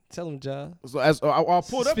Tell him, John. So I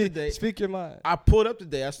pulled up today. Speak your mind. I pulled up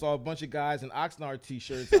today. I saw a bunch of guys in Oxnard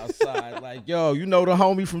t-shirts outside. Like, yo, you know the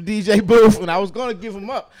homie from DJ Booth, and I was gonna give him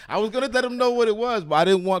up. I was gonna let him know what it was, but I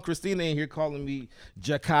didn't want Christina in here calling me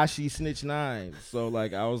Jakashi Snitch 9. So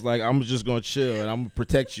like, I was like, I'm just gonna chill and I'm gonna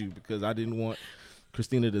protect you because I didn't want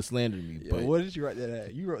Christina to slander me. But what did you write that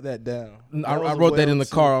at? You wrote that down. I wrote that in the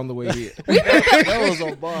car on the way here. That was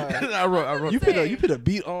on bar. I wrote. You put a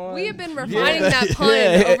beat on. We have been refining that pun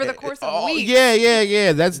over the course of weeks.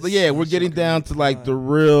 Yeah. We're getting down to like the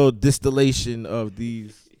real distillation of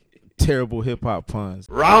these terrible hip hop puns.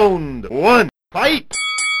 Round 1, fight.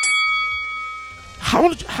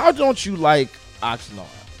 How don't you like Oxnard?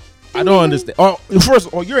 I don't understand. First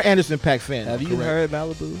of all, you're an Anderson .Paak fan. Have you heard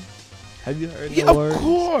Malibu? Have you heard? Yeah, of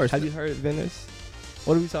course. Have you heard Venice?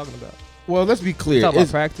 What are we talking about? Well, let's be clear. Talking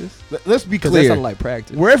about practice. Let's be clear. That sounds like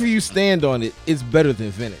practice. Wherever you stand on it, it's better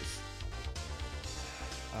than Venice.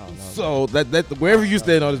 I don't know. So that wherever you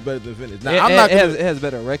stand on is better than Venice. Now it has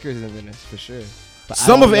better records than Venice for sure. But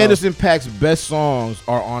some of Anderson .Paak's best songs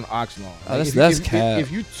are on Oxnard. Like that's cap.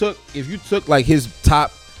 If you took like his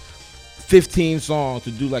top 15 songs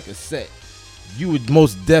to do like a set, you would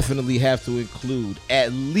most definitely have to include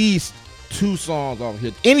at least 2 songs off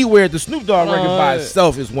here. Anywhere the Snoop Dogg record by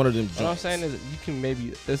itself is one of them joints. What I'm saying is you can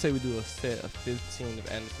maybe, let's say we do a set of 15 of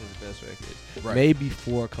Anderson's best records. Right. Maybe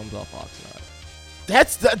 4 comes off Oxnard.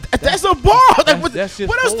 That's a bar. What else do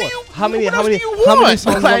you? How many songs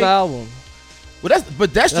on like, the album? Well,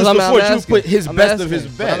 that's just before you put his best of his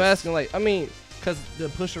best. I'm asking, like, I mean, because the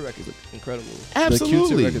Pusha records look incredible. Absolutely.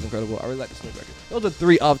 The Q2 record's incredible. I really like the Snoop record. Those are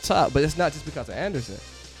 3 off top, but it's not just because of Anderson.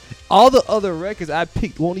 All the other records I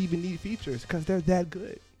picked won't even need features because they're that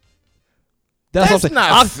good. That's what I'm saying.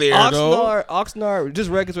 Not fair, though. Oxnard, just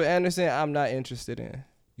records with Anderson, I'm not interested in.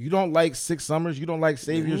 You don't like 6 Summers? You don't like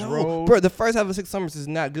Savior's Road? Bro, the first half of 6 Summers is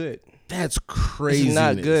not good. That's crazy. It's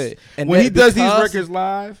not good. And when he does these records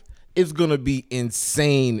live, it's going to be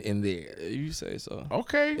insane in there. You say so.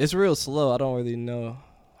 Okay. It's real slow. I don't really know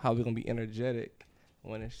how we're going to be energetic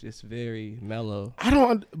when it's just very mellow. I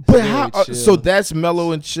don't. But how? So that's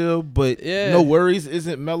mellow and chill. But No Worries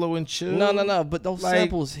isn't mellow and chill. No. But those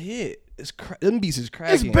samples hit. Them beats is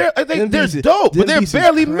cracking. They're dope, but they're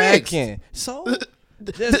barely mixed. So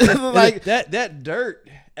like that dirt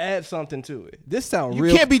adds something to it. This sound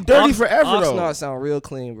real. You can't be dirty forever though. Oxnard sound real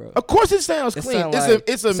clean, bro. Of course it sounds clean.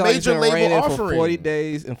 It's a major label offering. For 40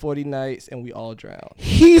 days and 40 nights, and we all drown.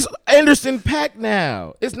 He's Anderson .Paak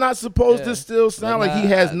now. It's not supposed to still sound like he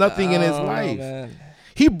has nothing in his life. Man.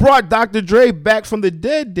 He brought Dr. Dre back from the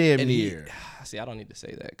dead damn near. See, I don't need to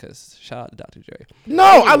say that because shout out to Dr. Dre. No,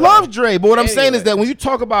 anyway, I love Dre, but what I'm saying is that when you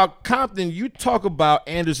talk about Compton, you talk about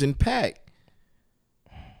Anderson .Paak.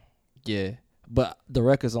 Yeah, but the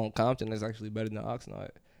records on Compton is actually better than Oxnard.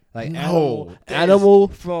 Like no, Animal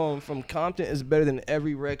from Compton is better than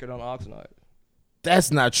every record on Oxnard. That's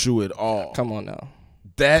not true at all. Come on now.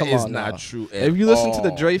 That is not true at all. If you listen to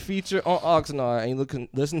the Dre feature on Oxnard and you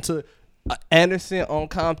listen to Anderson on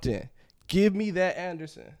Compton, give me that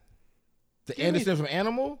Anderson. The Anderson from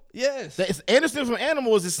Animal? Yes. Anderson from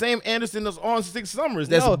Animal is the same Anderson that's on 6 Summers.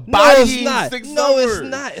 That's bodying 6 Summers. No, it's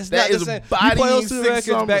not. It's not the same. You play those 2 records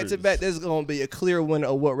Summers. back to back, there's going to be a clear winner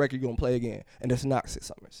of what record you're going to play again. And it's not 6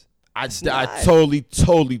 Summers. I totally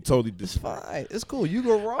disagree. It's fine. It's cool. You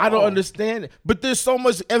go wrong. I don't understand it. But there's so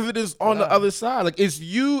much evidence on the other side. Like, it's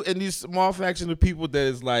you and these small faction of people that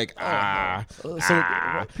is like,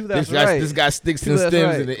 this guy sticks and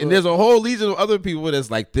stems in it. And there's a whole legion of other people that's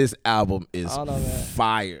like, this album is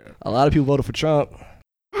fire. A lot of people voted for Trump.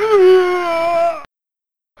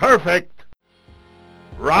 Perfect.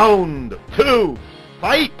 Round 2.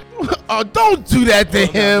 Fight. Oh, don't do that to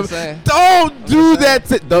him. Don't do that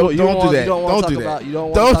to Don't do that. Don't do that. You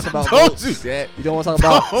don't want to talk about Don't do that. You don't want to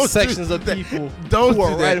talk about sections of people who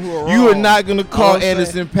are right and who are wrong. You are not going to call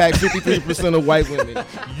Anderson .Paak 53% of white women.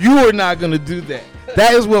 You are not going to do that.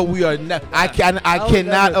 That is what we are not. I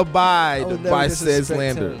cannot abide by said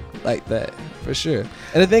slander like that, for sure.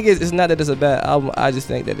 And the thing is, it's not that it's a bad album. I just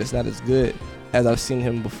think that it's not as good as I've seen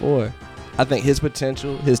him before. I think his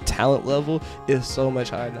potential, his talent level is so much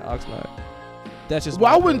higher than Oxnard. That's just.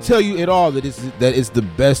 Well, I wouldn't tell you at all that it's the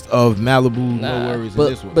best of Malibu, No Worries, and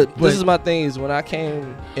this one. But this is my thing: is when I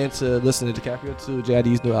came into listening to DiCaprio 2,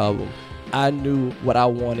 JID's new album, I knew what I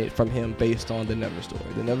wanted from him based on The Never Story.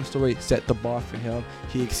 The Never Story set the bar for him.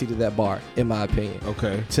 He exceeded that bar, in my opinion.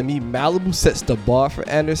 Okay. To me, Malibu sets the bar for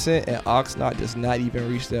Anderson, and Oxnard does not even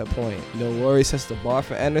reach that point. No Worries sets the bar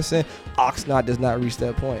for Anderson. Oxnard does not reach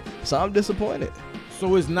that point. So I'm disappointed.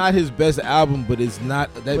 So it's not his best album, but it's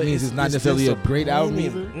not. That means it's not necessarily a great album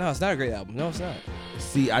either. No, it's not a great album. No, it's not.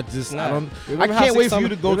 See, I don't. I Remember how can't wait Six for you Summer-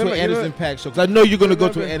 to go to an remember- Anderson .Paak show because I know you're gonna go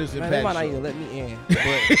to an Anderson Man, they .Paak might not show. even let me in.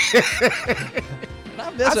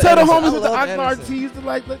 I But tell the homies with with the Oxnard tees to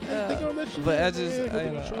like, they gonna let you. But in, I just,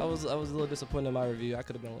 man. I was a little disappointed in my review. I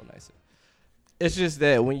could have been a little nicer. It's just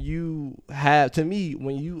that when you have, to me,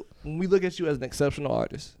 when we look at you as an exceptional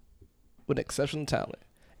artist with exceptional talent,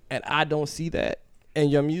 and I don't see that in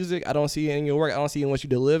your music, I don't see it in your work, I don't see it in what you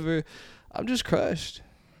deliver, I'm just crushed.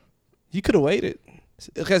 You could have waited.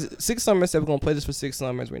 Because 6 summers said we're gonna play this for 6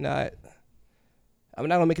 summers. I'm not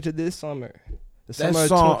gonna make it to this summer.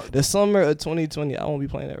 The summer of 2020, I won't be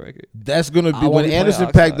playing that record. That's gonna be when Anderson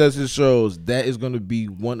 .Paak does his shows. That is gonna be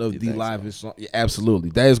one of the livest songs. Yeah, absolutely,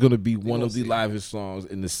 that is gonna be one of the livest songs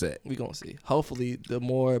in the set. We gonna see. Hopefully, the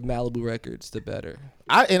more Malibu records, the better.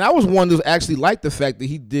 I was one that actually liked the fact that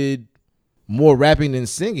he did more rapping than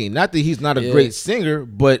singing. Not that he's not a great singer,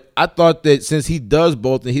 but I thought that since he does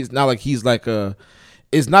both, and he's not like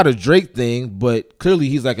it's not a Drake thing, but clearly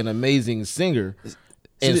he's like an amazing singer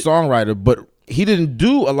and songwriter, but he didn't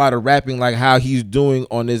do a lot of rapping like how he's doing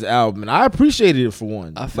on this album, and I appreciated it for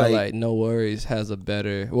one. I feel like No Worries has a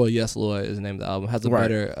better, well, Yes Lord is the name of the album, has a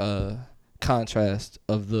better contrast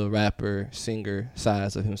of the rapper singer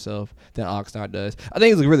size of himself than Oxnard does. I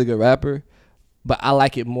think he's a really good rapper, but I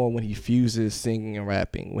like it more when he fuses singing and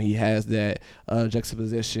rapping, when he has that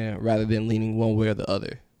juxtaposition rather than leaning one way or the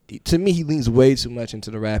other. To me, he leans way too much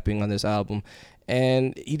into the rapping on this album,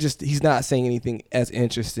 and he's not saying anything as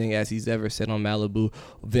interesting as he's ever said on Malibu,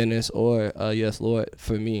 Venice, or Yes Lord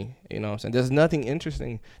for me. You know what I'm saying? There's nothing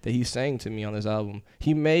interesting that he's saying to me on this album.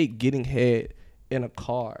 He made Getting Head in a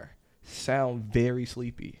Car sound very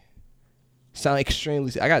sleepy. Sound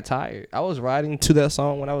extremely sleepy. I got tired. I was riding to that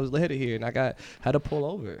song when I was headed here, and had to pull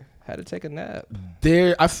over. Had to take a nap.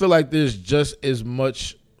 I feel like there's just as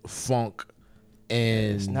much funk.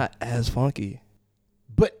 And it's not as funky,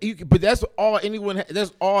 but that's all anyone.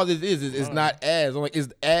 That's all it is. It's not as. I'm like, is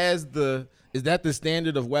that the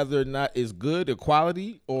standard of whether or not it's good or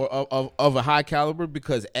quality or of a high caliber?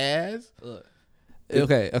 Because okay,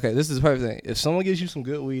 this is the perfect thing. If someone gives you some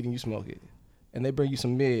good weed and you smoke it, and they bring you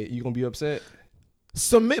some mid, you gonna be upset?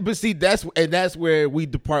 But see, that's where we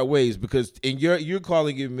depart ways, because you're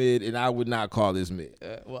calling it mid, and I would not call this mid.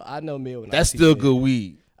 Well, I know mid. That's still good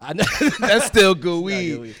weed. I know that's still good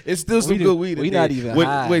weed. It's still some good weed. We not even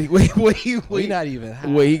high. We not even high.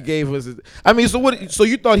 What he gave us. I mean, so what? So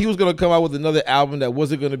you thought he was gonna come out with another album that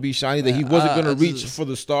wasn't gonna be shiny, that he wasn't gonna reach for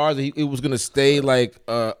the stars, that it was gonna stay like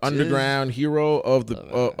underground hero of the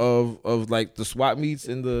of like the swap meets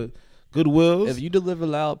and the Goodwills. If you deliver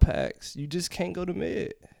loud packs, you just can't go to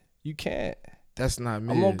mid. You can't. That's not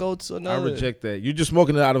me. I'm gonna go to another. I reject that. You're just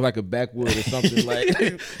smoking it out of like a backwood or something. Like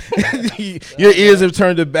your ears have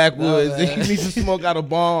turned to backwoods. You need to smoke out of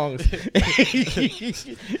bongs.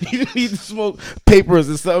 You need to smoke papers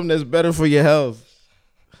or something that's better for your health.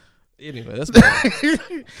 Anyway, that's better.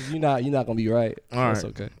 You're not gonna be right. All right, that's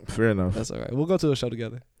okay. Fair enough. That's all right. We'll go to a show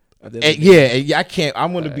together. I can't.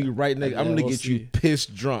 I'm gonna be right next. I'm gonna get you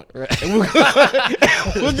pissed drunk. Right. And we're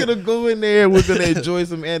gonna go in there. We're gonna enjoy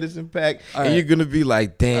some Anderson .Paak, and you're gonna be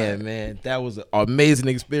like, "Damn, man, that was an amazing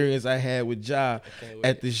experience I had with Ja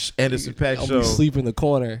at the Anderson .Paak show." I'll be sleep in the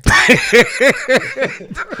corner.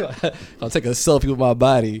 I'll take a selfie with my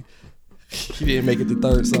body. He didn't make it the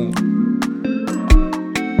third song.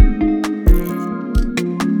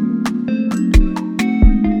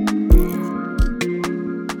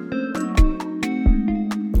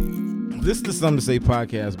 This is the Something to Say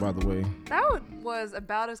podcast, by the way. That was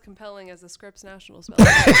about as compelling as the Scripps National spelling.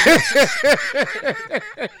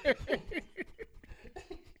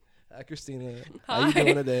 Hi, Christina. How you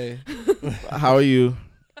doing today? How are you?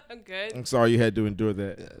 I'm good. I'm sorry you had to endure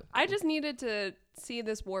that. I just needed to see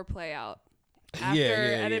this war play out. After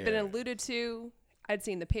it had been alluded to, I'd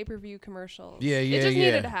seen the pay-per-view commercials. It just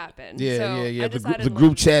needed to happen. Yeah. The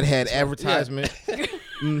group chat had advertisement.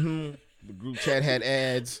 The group chat had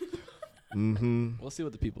ads. We'll see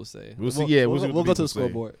what the people say. We'll see. We'll go to the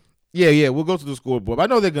scoreboard. Yeah, we'll go to the scoreboard. I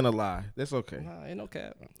know they're gonna lie. That's okay. Nah, ain't no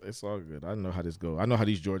cap. It's all good. I know how this go. I know how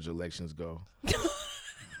these Georgia elections go.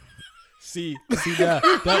 See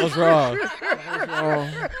that was wrong. That was wrong.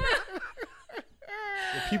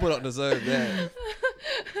 The people don't deserve that.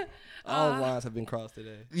 All lines have been crossed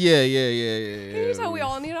today. Yeah. Can you tell we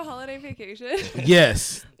all need a holiday vacation?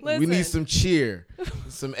 Yes. We Listen. need some cheer,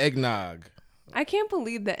 some eggnog. I can't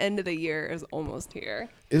believe the end of the year is almost here.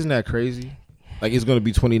 Isn't that crazy? Like, it's going to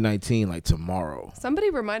be 2019, like tomorrow. Somebody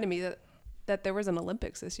reminded me that there was an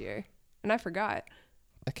Olympics this year, and I forgot.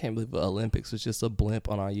 I can't believe the Olympics was just a blimp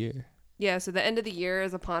on our year. Yeah, so the end of the year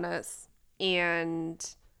is upon us, and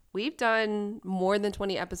We've done more than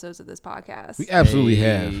 20 episodes of this podcast. We absolutely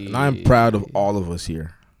have. And I'm proud of all of us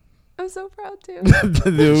here. I'm so proud too.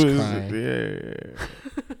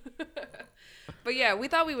 But yeah, we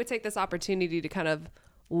thought we would take this opportunity to kind of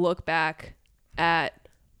look back at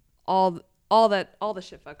all the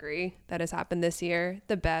shitfuckery that has happened this year.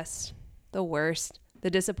 The best, the worst, the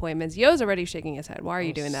disappointments. Yo's already shaking his head. Why are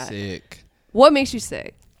you doing that? Sick. What makes you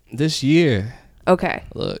sick? This year. Okay.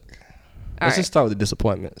 Look. Let's just start with the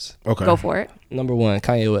disappointments. Okay. Go for it. Number 1,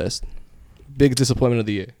 Kanye West. Biggest disappointment of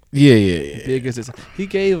the year. Yeah. Biggest. He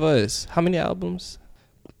gave us how many albums?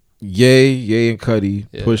 Ye and Cudi,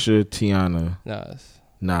 Pusha, Tiana,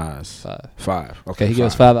 Nas. 5. Okay, he gave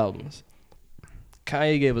us 5 albums.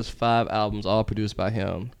 Kanye gave us 5 albums, all produced by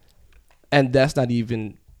him. And that's not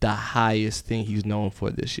even the highest thing he's known for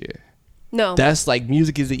this year. No. That's like,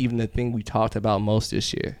 music isn't even the thing we talked about most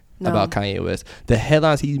this year about Kanye West. The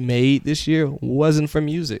headlines he made this year wasn't for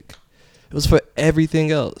music. It was for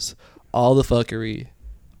everything else. All the fuckery,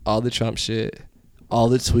 all the Trump shit, all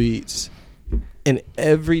the tweets. And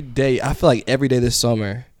every day, I feel like every day this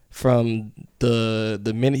summer, from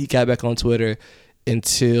the minute he got back on Twitter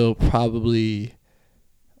until probably,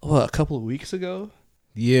 a couple of weeks ago?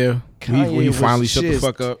 Yeah. When he finally shut the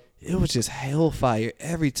fuck up. It was just hellfire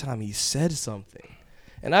every time he said something.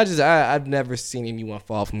 And I've never seen anyone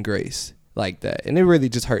fall from grace like that. And it really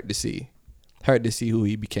just hurt to see. Hurt to see who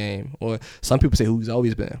he became. Or some people say who he's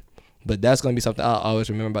always been. But that's going to be something I'll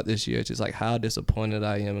always remember about this year. It's just like how disappointed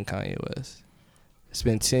I am in Kanye West. It's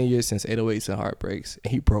been 10 years since 808s and Heartbreaks.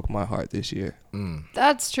 And he broke my heart this year.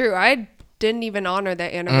 That's true. I didn't even honor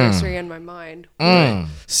that anniversary in my mind.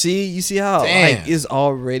 See, you see how like it's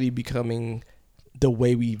already becoming the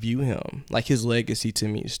way we view him. Like his legacy to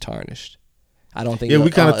me is tarnished. I don't think. Yeah,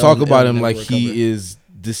 we kind of talk about him like he is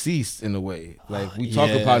deceased in a way. Like we talk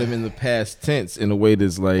about him in the past tense in a way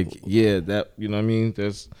that's like, that, you know what I mean?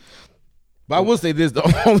 That's. But I will say this: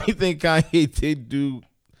 the only thing Kanye did do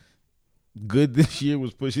good this year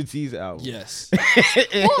was Pusha T's album. Yes. Well,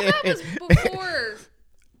 that was before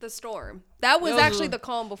the storm. That was actually the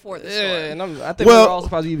calm before the storm. Yeah, and I think we're all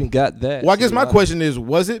surprised you even got that. Well, I guess my question is,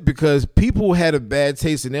 was it because people had a bad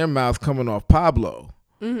taste in their mouth coming off Pablo?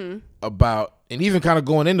 About, and even kind of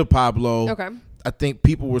going into Pablo, I think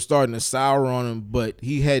people were starting to sour on him, but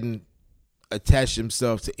he hadn't attached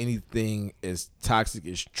himself to anything as toxic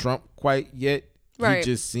as Trump quite yet. He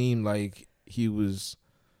just seemed like he was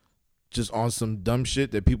just on some dumb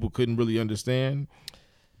shit that people couldn't really understand.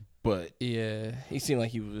 But yeah, he seemed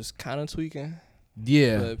like he was kind of tweaking.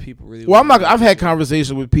 Yeah, but people really. Well, I've had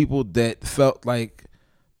conversations with people that felt like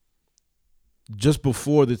just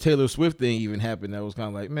before the Taylor Swift thing even happened, that was kind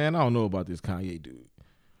of like, man, I don't know about this Kanye dude.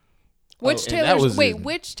 Which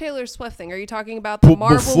Taylor Swift thing? Are you talking about the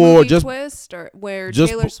Marvel movie twist, or where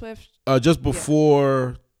Taylor Swift? Just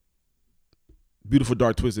before Beautiful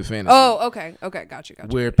Dark Twisted Fantasy. Oh, okay, got you.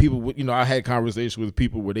 Where people, I had conversations with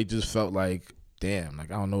people where they just felt like, damn,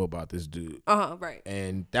 like I don't know about this dude. Right.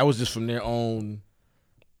 And that was just from their own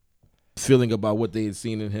feeling about what they had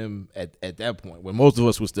seen in him at that point, when most of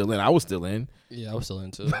us were still in. I was still in. Yeah, I was still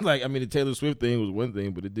in too. Like, I mean, the Taylor Swift thing was one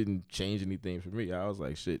thing, but it didn't change anything for me. I was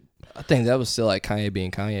like, shit. I think that was still like Kanye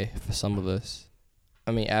being Kanye for some of us.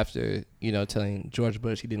 I mean, after, telling George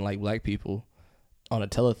Bush he didn't like black people on a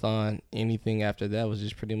telethon, anything after that was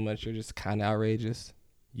just pretty much, you're just kind of outrageous.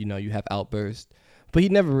 You have outbursts. But he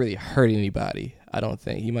never really hurt anybody, I don't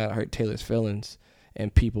think. He might have hurt Taylor's feelings,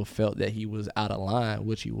 and people felt that he was out of line,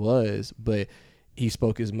 which he was, but he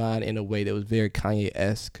spoke his mind in a way that was very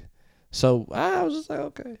Kanye-esque. So I was just like,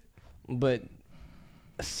 okay. But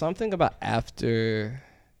something about after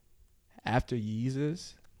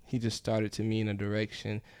Yeezus, he just started to me in a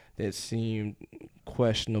direction that seemed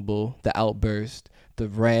questionable. The outburst, the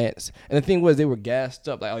rants. And the thing was, they were gassed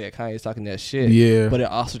up like, oh yeah, Kanye's talking that shit. Yeah. But it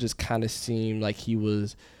also just kind of seemed like he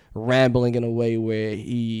was rambling in a way where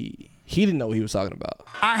he didn't know what he was talking about.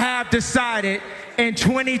 I have decided in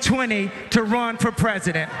 2020 to run for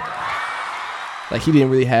president. Like, he didn't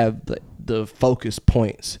really have the focus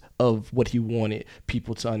points of what he wanted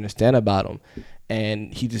people to understand about him.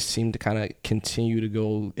 And he just seemed to kind of continue to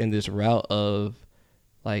go in this route of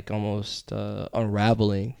like almost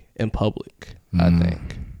unraveling in public, I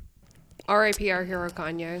think. R.I.P. our hero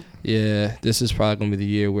Kanye. Yeah, this is probably going to be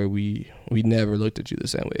the year where we never looked at you the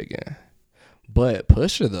same way again. But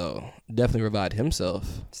Pusha, though, definitely revived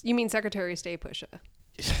himself. You mean Secretary of State Pusha?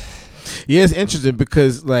 Yeah, it's interesting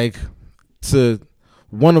because, like, to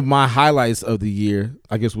one of my highlights of the year,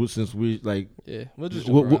 I guess since we, like, yeah,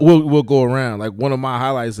 we'll go around. Like, one of my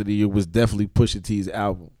highlights of the year was definitely Pusha T's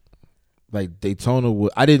album. Like Daytona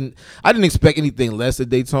I didn't expect anything less of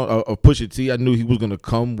Daytona or Pusha T. I knew he was gonna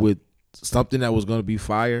come with something that was gonna be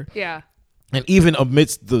fire. Yeah. And even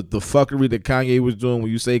amidst the fuckery that Kanye was doing,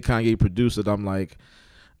 when you say Kanye produced it, I'm like,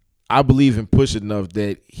 I believe in Push enough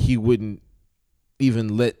that he wouldn't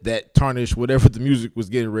even let that tarnish whatever the music was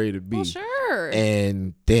getting ready to be. Well, sure.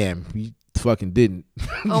 And damn, he fucking didn't.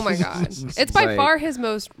 Oh my god, it's by far his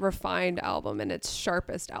most refined album and its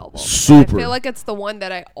sharpest album. Super. I feel like it's the one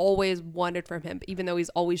that I always wanted from him, even though he's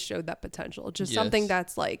always showed that potential. Just something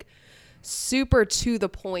that's like super to the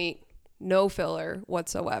point, no filler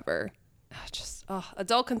whatsoever. Just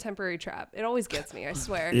adult contemporary trap. It always gets me, I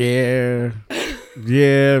swear. Yeah.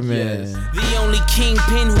 Yeah, man. Yes. The only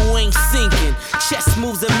kingpin who ain't sinking. Chess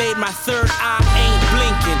moves that made my third eye ain't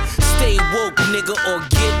blinking. Stay woke, nigga, or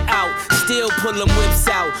get out. Still pull them whips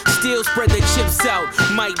out. Still spread the chips out.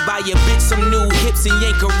 Might buy your bitch some new hips and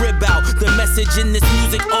yank a rib out. The message in this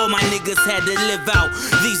music, all my niggas had to live out.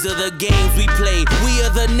 These are the games we play. We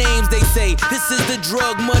are the names they say. This is the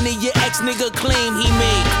drug money your ex nigga claim he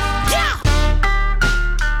made. Yeah!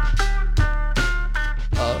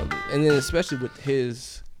 And then especially with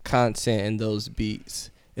his content and those beats,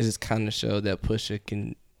 it just kind of showed that Pusha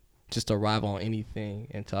can just arrive on anything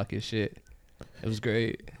and talk his shit. It was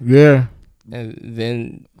great. Yeah. And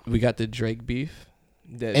then we got the Drake beef.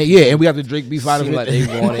 And we got the Drake beef out of it. Like they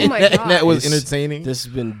wanted. Oh my God. That was entertaining. This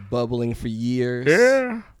has been bubbling for years.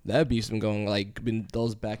 Yeah. That beef's been going been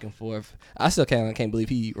those back and forth. I still can't believe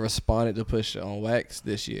he responded to Pusha on Wax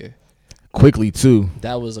this year. Quickly too.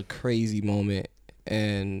 That was a crazy moment.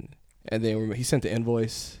 And then he sent the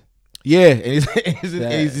invoice. Yeah, and he's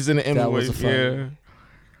in the invoice. That was a fun. Yeah.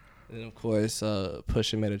 And of course,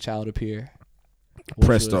 Pusha made a child appear.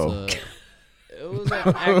 Presto. It was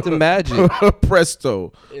an act of magic.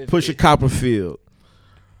 Presto. Pusha Copperfield.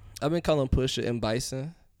 I've been calling Pusha M.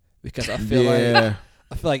 Bison because I feel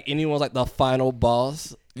like anyone's like the final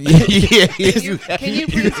boss. Can you please do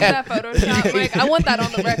that Photoshop, Mike? I want that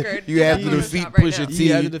on the record. You have to defeat Pusha T. He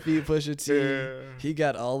had to defeat Pusha T. Yeah. He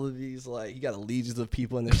got all of these, he got legions of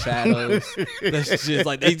people in the shadows. That's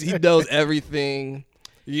just he knows everything.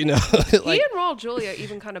 You know, he and Raul Julia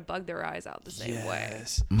even kind of bugged their eyes out the same way.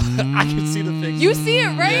 I can see the picture. You see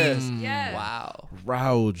it, right? Yes. Yeah. Wow.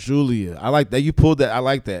 Raul Julia. I like that. You pulled that. I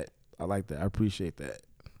like that. I appreciate that.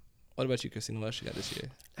 What about you, Christina? What else you got this year?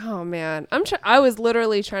 Oh man, I was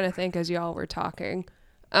literally trying to think as y'all were talking.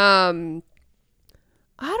 I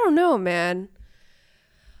don't know, man.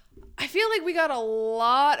 I feel like we got a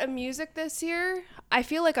lot of music this year. I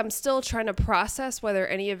feel like I'm still trying to process whether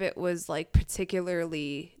any of it was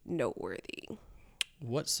particularly noteworthy.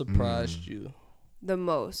 What surprised you the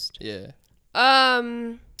most? Yeah.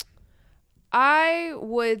 I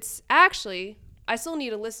would actually. I still need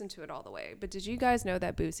to listen to it all the way. But did you guys know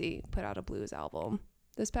that Boosie put out a blues album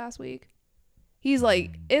this past week? He's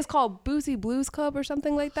it's called Boosie Blues Club or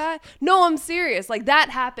something like that. No, I'm serious. That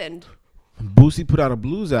happened. Boosie put out a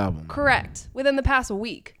blues album. Correct. Within the past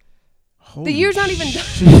week. Holy the year's not even done.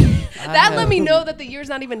 That let me know that the year's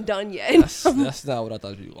not even done yet. That's not what I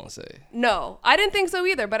thought you were going to say. No, I didn't think so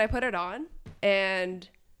either, but I put it on and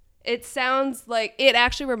it sounds like it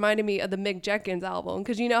actually reminded me of the Mick Jenkins album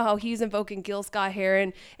because you know how he's invoking Gil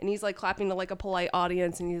Scott-Heron and he's clapping to a polite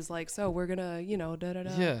audience and he's so we're gonna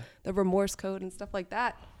the remorse code and stuff like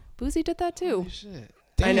that. Boosie did that too. Holy shit.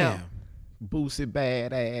 Damn. I know. Boosie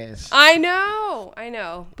badass. I know.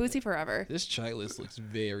 Boosie forever. This track list looks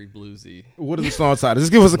very bluesy. What are the song titles?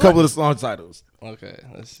 Just give us a couple of the song titles. Okay,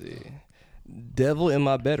 let's see. Devil in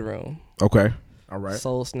My Bedroom. Okay. All right.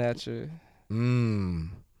 Soul Snatcher.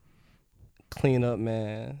 Clean Up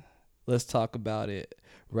Man. Let's Talk About It.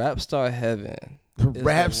 Rap Star Heaven.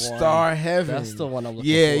 Rap Star Heaven. That's the one I'm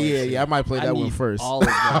looking for. Yeah. I might play that one first. All of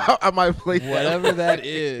that. I might play whatever that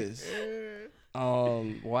is.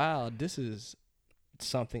 Wow, this is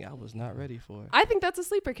something I was not ready for. I think that's a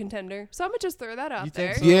sleeper contender, so I'm gonna just throw that out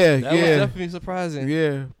there. So? Yeah, that was definitely surprising.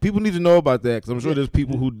 Yeah, people need to know about that because I'm sure there's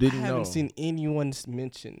people who didn't know. I haven't seen anyone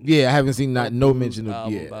mention. Yeah, I haven't seen no mention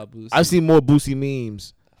of I've seen more Boosie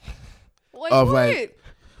memes. What?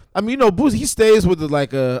 I mean, Boosie, he stays with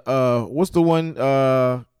what's the one?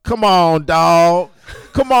 Come on, dog.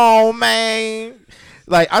 Come on, man.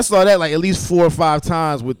 I saw that at least 4 or 5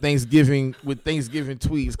 times with Thanksgiving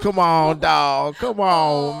tweets. Come on, dog. Come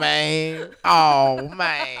on, man. Oh,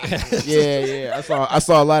 man. Yeah. I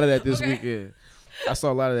saw a lot of that this weekend.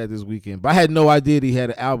 But I had no idea that he had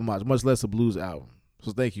an album out, much less a blues album.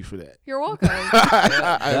 So thank you for that. You're welcome.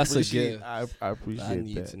 That's a gift. I appreciate that. I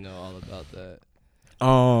need to know all about that.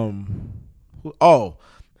 I'll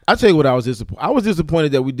tell you what I was disappointed. I was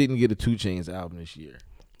disappointed that we didn't get a 2 Chainz album this year.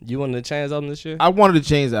 You wanted to change album this year? I wanted to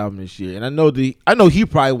change the album this year, and I know he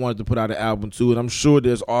probably wanted to put out an album too, and I'm sure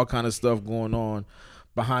there's all kind of stuff going on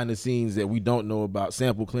behind the scenes that we don't know about,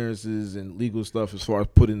 sample clearances and legal stuff as far as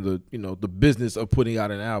putting the business of putting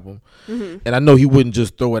out an album. Mm-hmm. And I know he wouldn't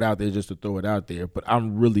just throw it out there just to throw it out there, but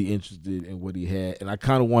I'm really interested in what he had, and I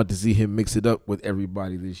kind of want to see him mix it up with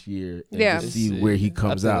everybody this year and Yeah. just see where he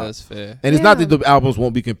comes I think out. That's fair. And it's not that the albums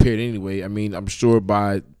won't be compared anyway. I mean, I'm sure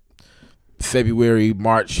by February,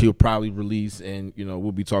 March, he'll probably release, and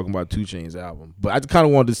we'll be talking about 2 Chainz album. But I kind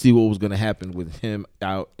of wanted to see what was going to happen with him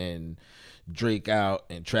out and Drake out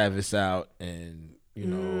and Travis out, and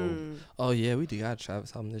Oh yeah, we got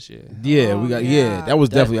Travis album this year. yeah, we got that was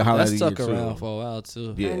definitely a highlight That of stuck the year around too. for a while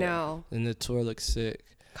too. Yeah. I know. And the tour looks sick.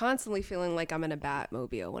 Constantly feeling like I'm in a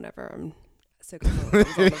Batmobile whenever I'm sick of songs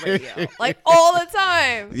on the radio. Like all the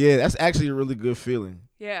time. Yeah, that's actually a really good feeling.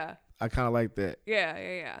 Yeah. I kind of like that.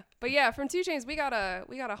 Yeah. But yeah, from 2 Chainz, we got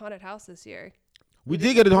a haunted house this year. We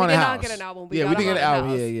did get a haunted did house. not get an album. We Yeah, got we a did get an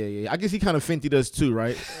haunted album. house. Yeah. I guess he kind of finted us too,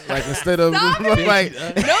 right? Like instead of Stop it. like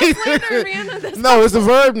No slander, Rihanna. This no, it's a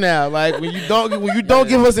verb now. Like when you don't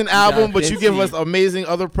give us an album, but you give us Fenty. amazing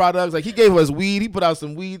other products. Like he gave us weed. He put out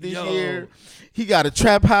some weed this Yo. year. He got a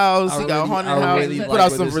trap house. He got a haunted I house. really He like put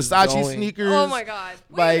out where some this is Versace going. sneakers. Oh my God.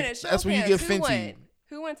 Wait Like, a minute. Show that's where you hands. get Who Fenty. went?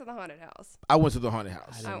 Who went to the haunted house? I went to the haunted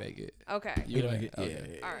house. I didn't Oh. make it. Okay. You didn't Yeah, make it?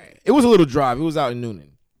 Okay. All right. It was a little drive. It was out in Noonan.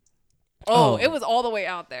 Oh, Oh. it was all the way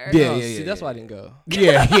out there. Yeah, Oh, yeah, see, yeah, that's yeah. why I didn't go.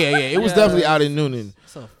 Yeah. It was Yeah, definitely that's- out in Noonan.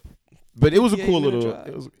 So But it was a Yeah, cool you little.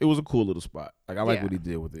 gotta try. It was a cool little spot. Like I like Yeah. what he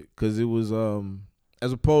did with it because it was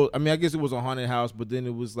as opposed. I mean, I guess it was a haunted house, but then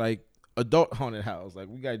it was like adult haunted house. Like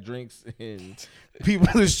we got drinks and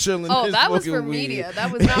people is chilling. Oh, and that was for smoking weed. media.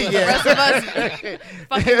 That was not for the Yeah. rest of us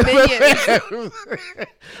fucking minions.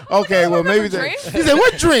 Okay, well maybe remember that. drinks? He said,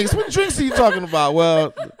 "What drinks? What drinks are you talking about?"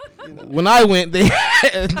 Well, when I went, they.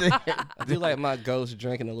 I do like my ghost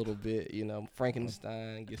drinking a little bit,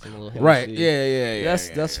 Frankenstein, get some little Right. Hennessy. Yeah.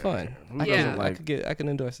 That's fun. Yeah. I can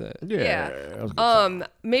endorse that. Yeah. that was a good time.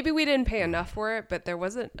 Maybe we didn't pay enough for it, but there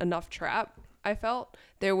wasn't enough trap. I felt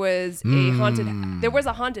there was a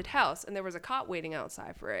haunted house, and there was a cop waiting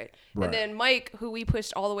outside for it. Right. And then Mike, who we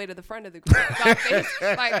pushed all the way to the front of the group, got faced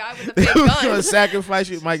by a guy with a big He was gun. gonna sacrifice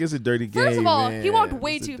you, Mike. It's a dirty game. First of all, man. he walked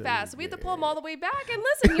way It's a too dirty fast. So we had to game. pull him all the way back. And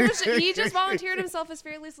listen, he just volunteered himself as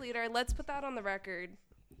fearless leader. Let's put that on the record.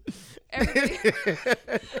 Everybody.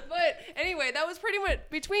 But anyway, that was pretty much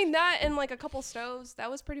between that and like a couple stoves.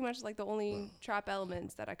 That was pretty much like the only trap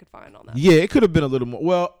elements that I could find on that. Yeah, it could have been a little more.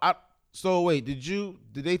 Well, So wait, did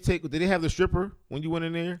they have the stripper when you went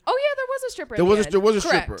in there? Oh yeah, there was a stripper. There was a Correct.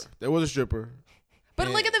 stripper. There was a stripper. But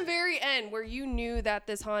And- like at the very end, where you knew that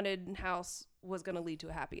this haunted house was gonna lead to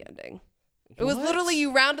a happy ending. It was literally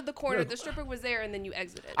you rounded the corner, the stripper was there, and then you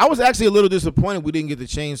exited. I was actually a little disappointed we didn't get the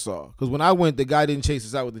chainsaw because when I went, the guy didn't chase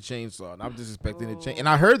us out with the chainsaw, and I was just expecting the chain. And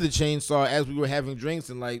I heard the chainsaw as we were having drinks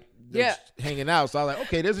and like Yeah. hanging out. So I was like,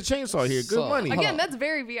 okay, there's a chainsaw here. Good So- money. Again, that's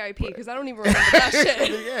very VIP because I don't even remember that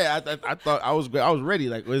shit. Yeah, I thought I was ready.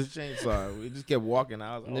 Like, where's the chainsaw? We just kept walking.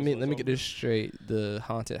 I was Let me get this straight. The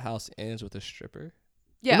haunted house ends with a stripper.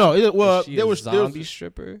 Yeah. No, Was she there a was zombie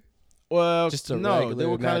stripper. Just they Regular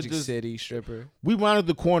were kind of Magic just. City stripper. We rounded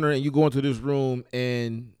the corner and you go into this room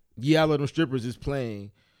and all of them strippers is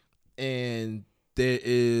playing, and there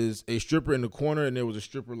is a stripper in the corner and there was a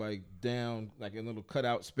stripper like down like in a little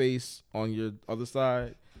cutout space on your other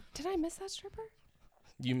side. Did I miss that stripper?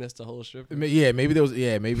 You missed the whole stripper. Maybe there was.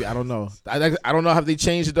 Maybe I don't know. I don't know how they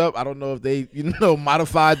changed it up. I don't know if they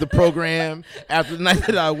modified the program after the night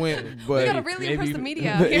that I went. We But gotta really impress maybe- the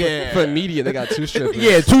media out here. yeah, For media, they got two strippers.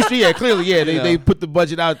 clearly, they put the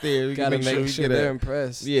budget out there. We Gotta can make sure get they're a-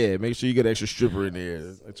 impressed. Yeah, make sure you get an extra stripper in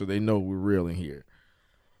there so they know we're real in here.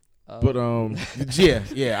 Um, But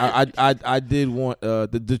I did want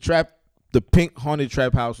the pink haunted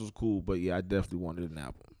trap house was cool, but yeah, I definitely wanted an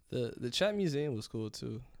album. the Chat Museum was cool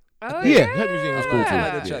too. Oh Yeah, yeah, that museum was cool, I too.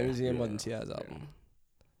 like the Yeah. Chat Museum more than T.I.'s album.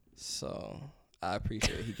 So I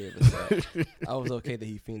appreciate he gave us that. I was okay that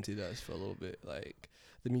he fainted us for a little bit. Like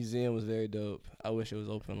the museum was very dope. I wish it was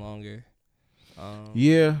open longer.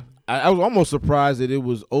 Yeah, I was almost surprised that it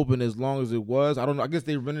was open as long as it was. I don't know. I guess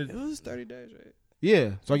they rented. It was 30 days, right?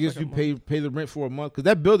 Yeah, so I guess like you a pay the rent for a month because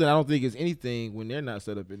that building I don't think is anything when they're not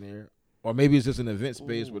set up in there, or maybe it's just an event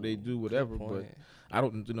space where they do whatever. Good But point. I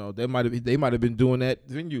don't, they might have been doing that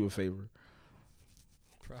venue a favor.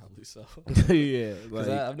 Probably so. Yeah, Because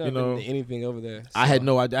like, I've never been to anything over there. I had so-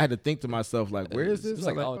 no idea. I had to think to myself like, where is It this? was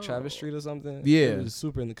like I'm all oh. Travis Street or something. Yeah. It was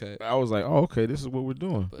super in the cut. I was like, oh, okay, this is what we're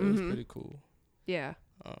doing. But it was pretty cool. Yeah.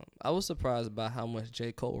 I was surprised by how much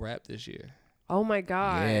J. Cole rapped this year. Oh my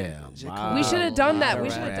god. Yeah, J. my- Cole. We should have done that. We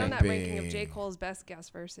Lot should of have done that rapping. ranking of J. Cole's best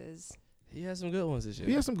guest verses. He had some good ones this year.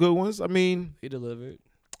 He has some good ones. I mean, He delivered.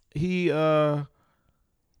 he I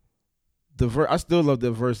still love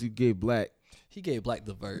the verse he gave Black. He gave Black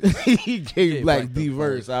the verse. He gave Black Black the the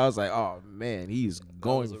verse. verse. I was like, oh man, he's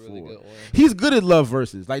going That was a really for good it. one. He's good at love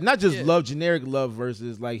verses, like not just Yeah. generic love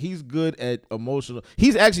verses. Like he's good at emotional.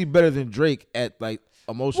 He's actually better than Drake at like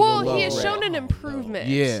emotional Well, love. he has rap. shown an Oh, no. improvement.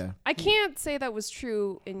 Yeah. I can't say that was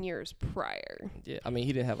true in years prior. Yeah, I mean,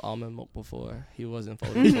 he didn't have almond milk before. He wasn't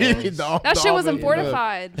folding clothes. That shit wasn't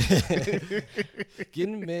fortified.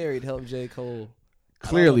 Getting married helped J. Cole.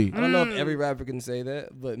 Clearly. I don't know if every rapper can say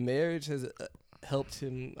that, but marriage has helped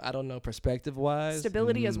him. I don't know, perspective wise.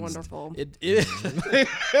 Stability is wonderful. It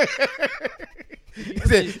He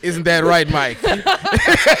said, "Isn't that right, Mike?" There's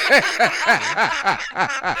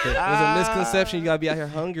a misconception. You gotta be out here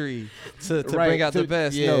hungry to bring out the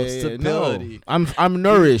best. No, stability. I'm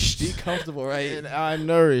nourished. Be comfortable, right? And I'm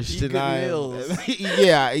nourished. Eat and good I meals.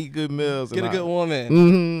 Yeah, I eat good meals. Get a and good woman.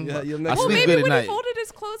 Mhm. Yeah, you'll I make Well, sleep maybe good at when night. he folded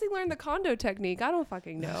his clothes, he learned the condo technique. I don't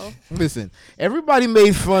fucking know. Listen, everybody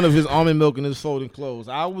made fun of his almond milk and his folding clothes.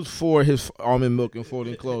 I was for his almond milk and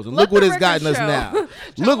folding clothes, and Let look what the it's gotten record us now.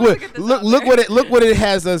 show. Look wants what to get this out there. look what it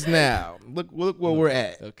has us now. Look where we're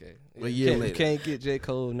at. Okay. A year later. You can't get J.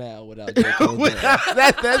 Cole now without J. Cole. then.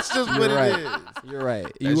 That's just what You're right. it is. You're right.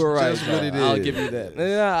 That's You were right. just what it I'll is. give you that.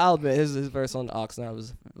 Yeah, I'll admit his verse on Oxnard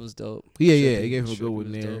was dope. Yeah, Trippy- he gave him a Trippy good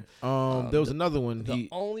one was there. dope. There was another one. The He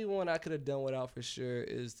only one I could have done without for sure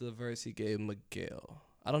is the verse he gave Miguel.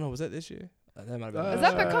 I don't know. Was that this year? That might have been. Is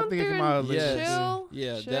that the I come think it's through my and list. Yes. chill?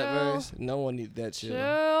 Yeah, Chill. that verse. No one needs that chill.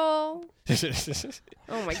 Chill.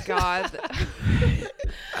 Oh my god.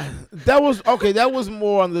 that was okay. That was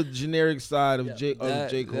more on the generic side of Yeah,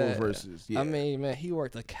 J Cole that- verses. Yeah. I mean, man, he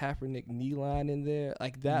worked a Kaepernick knee line in there.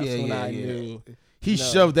 Like that's Yeah, when yeah, I yeah. knew. He No.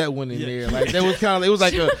 shoved that one in Yeah. there. Like that was kind of. It was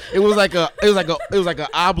like a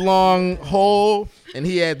oblong hole, and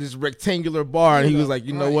he had this rectangular bar, and he was like,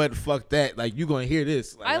 you know Right. what, fuck that. Like you gonna hear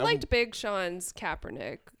this. Like, I I'm- liked Big Sean's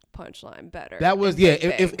Kaepernick punchline better. that was than yeah. Big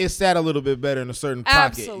If Bang. it sat a little bit better in a certain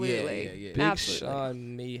pocket. Absolutely. Yeah. Big Absolutely.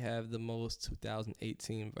 Sean may have the most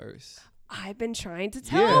 2018 verse. I've been trying to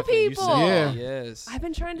tell Yeah, You people. said- Yeah. Yes. I've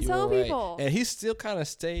been trying to You tell were right. people. And he still kind of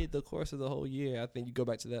stayed the course of the whole year. I think you go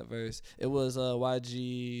back to that verse. It was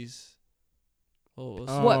YG's. Oh,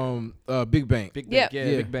 what's Big Bang. Big Bang. Yeah. Yeah,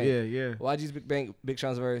 yeah, Big Bang. Yeah. YG's Big Bang. Big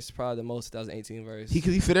Sean's verse probably the most 2018 verse. He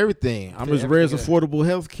fit everything. I'm Fit as rare as everything. affordable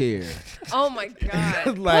health care. Oh my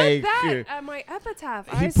god! Like, Put that yeah. at my epitaph.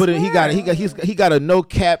 He I put it. swear. He got a no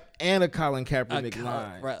cap and a Colin Kaepernick Col-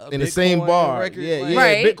 line right, a in the same Bitcoin bar. record, Yeah, like- yeah.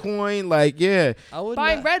 Right. Bitcoin, like yeah. I would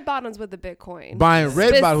buying not- red bottoms with the Bitcoin. Buying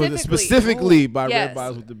red bottles with it, specifically buy Yes. red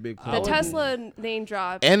bottles with the Bitcoin. I The would- Tesla name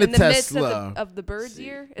drop And in the the midst Tesla. of the birds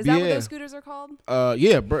year. Is that what Yeah. those scooters are called?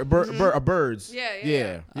 Birds.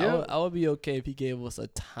 Yeah. I would be okay if he gave us a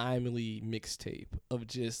timely mixtape of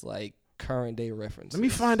just like current day references. Let me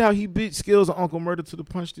find out he beat Skills and Uncle Murder to the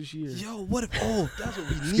punch this year. Yo, what if? Oh, that's what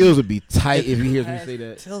we need. Skills would be tight if he hears me say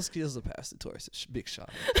that. Tell Skills to pass the torch to Big Sean.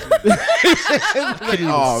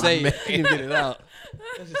 Oh, Say man. it. He didn't get it out.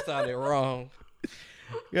 That just sounded wrong.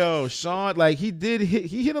 Yo, Sean, like he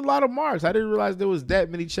hit a lot of marks. I didn't realize there was that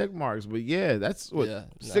many check marks, but yeah, that's what Yeah,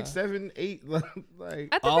 6, nah. 7, 8. Like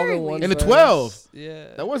At the All very in one least. And a verse. 12. Yeah.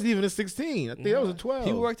 that wasn't even a 16. I think that was a 12.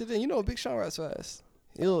 He worked it in. You know, Big Sean raps fast.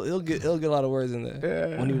 He'll get a lot of words in there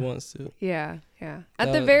Yeah. when he wants to. Yeah. At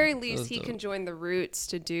That the was- very that least, was he dope. can join the Roots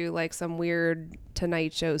to do like some weird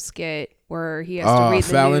Tonight Show skit where he has to read the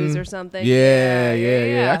Fallon. news or something.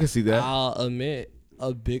 Yeah. I can see that. I'll admit,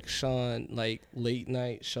 a Big Sean like late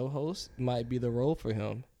night show host might be the role for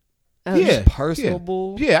him. Oh, yeah, He's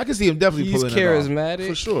personable. Yeah, I can see him definitely He's pulling it off. charismatic.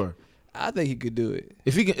 For sure. I think he could do it.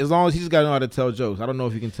 If he can, as long as he's got to know how to tell jokes. I don't know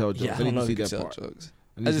if he can tell jokes. Yeah, I I don't need know to if see he can that tell part. jokes.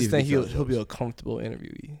 need I to see just if he think can tell he'll be jokes. a comfortable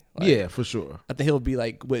interviewee. Like, Yeah, for sure. I think he'll be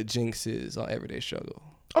like what Jinx is on Everyday Struggle.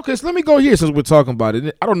 Okay, so let me go here since we're talking about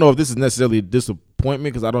it. I don't know if this is necessarily a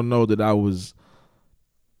disappointment because I don't know that I was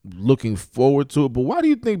looking forward to it. But why do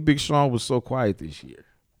you think Big Sean was so quiet this year?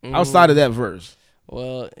 Outside of that verse.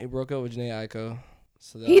 Well, he broke up with Janae Aiko.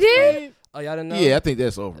 So that He was did? probably- Oh, y'all didn't know? Yeah, I think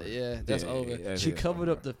that's over. Yeah, that's Yeah, over. yeah, I She think that's covered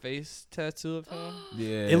over. up the face tattoo of him.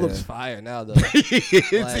 Yeah, It looks fire now, though.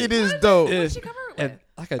 it is dope. What If- she cover it if- with?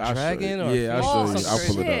 like a I'll show dragon you. or Yeah, I'll Oh, show you. I'll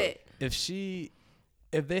pull it up. shit.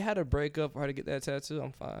 If they had a breakup for her to get that tattoo,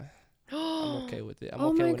 I'm fine. I'm okay with it. I'm Oh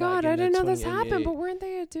okay my with not god, I getting didn't that know this happened, 2088. but weren't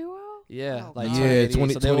they a duo? Yeah, Oh, like God. Yeah,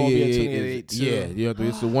 2088, so they won't be a 2088. 2088 too. Yeah,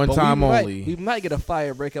 it's a one But time we might- only. We might get a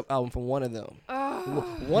fire breakup album from one of them. Oh,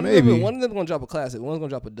 One Maybe. of them gonna drop a classic. One's gonna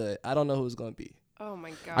drop a dud. I don't know who it's gonna be. oh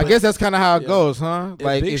my god. I guess that's kind of how it Yeah. goes, huh? If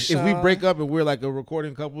Like Big if we Sean- break up and we're like a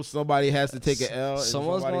recording couple, somebody has to take an L. and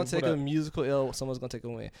Someone's somebody- gonna take what a up? musical L. Someone's gonna take a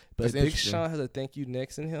win. But That's if Big interesting. Sean has a thank you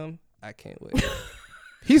next in him, I can't wait.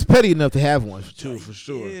 He's petty enough to have one too, for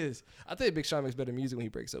sure. He is. I think Big Sean makes better music when he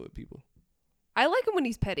breaks up with people. I like him when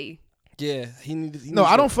he's petty. Yeah, he needs. No,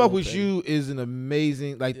 I don't fuck with you is an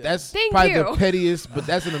amazing that's Thank probably you. the pettiest, but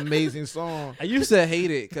that's an amazing song. I used to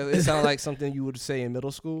hate it because it sounded like something you would say in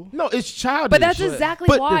middle school. No, it's childish. But that's exactly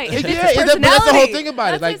But why. It fits his but that's the whole personality. thing about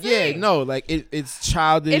it. That's Like, his yeah, thing. no, like it's It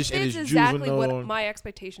childish and fits it's exactly juvenile. what my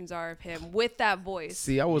expectations are of him with that voice.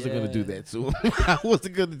 See, I wasn't gonna do Yeah. that to him. I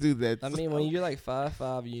wasn't gonna do that. I mean, when you're like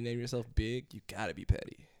 5'5" and you name yourself big, you gotta be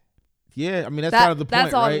petty. yeah, I mean that's kind of the point,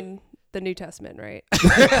 that's on right? the New Testament, right?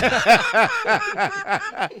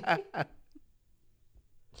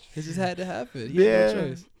 It just had to happen. He had no Yeah,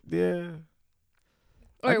 choice. yeah.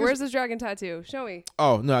 Wait, guess- where's this dragon tattoo? Show me.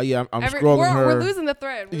 Oh no, yeah, I'm scrolling we're her. losing the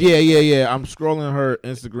thread. Yeah. I'm scrolling her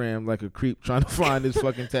Instagram like a creep, trying to find this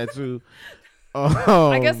fucking tattoo.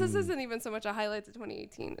 I guess this isn't even so much a highlight to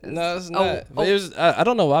 2018. No, it's not. But it was, I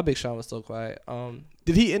don't know why Big Sean was so quiet.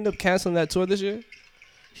 Did he end up canceling that tour this year?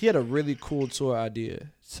 He had a really cool tour idea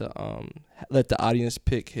to let the audience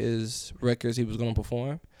pick his records he was going to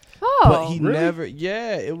perform. Oh, But he really? never,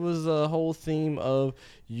 it was a whole theme of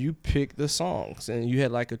you pick the songs and you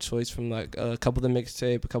had like a choice from like a couple of the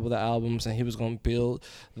mixtape, a couple of the albums, and he was going to build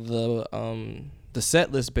the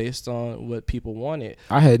set list based on what people wanted.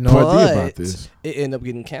 I had no idea about this. It ended up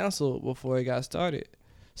getting canceled before it got started.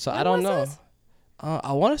 So When I don't was know. this?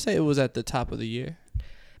 I want to say it was at the top of the year.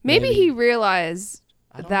 maybe maybe. he realized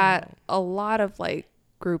I don't that know. a lot of like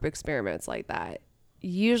group experiments like that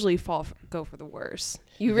usually go for the worse.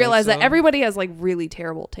 You think realize that so? everybody has like really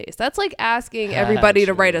terrible taste. That's like asking everybody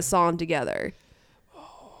to write a song together.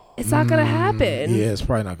 It's not gonna happen. Yeah, it's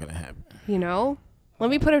probably not gonna happen. You know? Let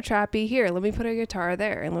me put a trap beat here. Let me put a guitar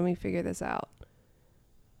there, and let me figure this out.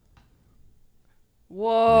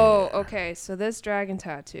 Whoa. Yeah. Okay, so this dragon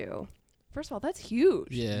tattoo. First of all, that's huge.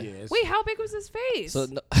 Yeah. Wait, how big was his face? So,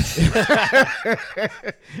 no,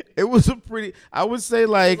 It was a pretty. I would say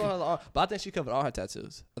like but I think she covered all her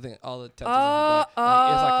tattoos. I think all the tattoos on her back.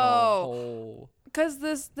 Like, it's like a whole. Because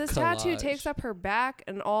this tattoo collage. takes up her back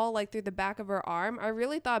and all like through the back of her arm. I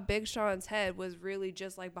really thought Big Sean's head was really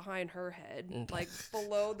just like behind her head, like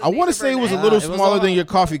below the I want to base of say her it was a neck. little It was smaller all- than your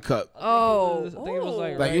coffee cup. Oh, I think it was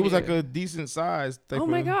like ooh. Like right it was like here. a decent size. Type Oh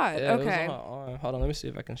my of- god. Yeah, it was okay. on her arm. Hold on, let me see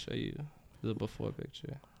if I can show you the before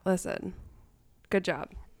picture. Listen. Good job.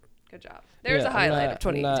 Good job. There's Yeah, a highlight I'm of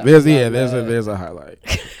 2018. not- There's a highlight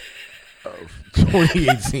of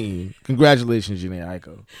 2018. Congratulations, Janae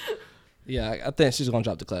Aiko. Yeah, I think she's gonna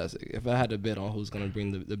drop the classic. If I had to bet on who's gonna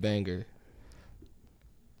bring the banger,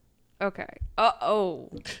 Okay. Oh.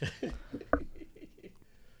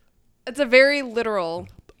 It's a very literal.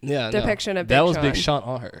 yeah, Depiction of that Big was Big Sean. Sean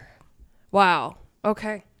on her. Wow.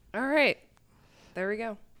 Okay. All right. There we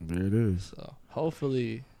go. There it is. So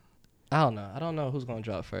hopefully, I don't know. I don't know who's gonna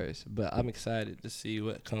drop first, but I'm excited to see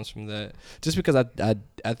what comes from that. Just because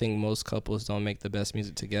I think most couples don't make the best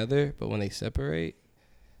music together, but when they separate.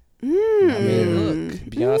 I mean, look,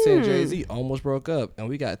 Beyonce and Jay-Z almost broke up, and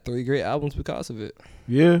we got 3 great albums because of it.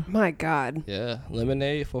 Yeah. My God. Yeah,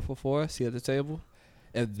 Lemonade, 444, See at the Table.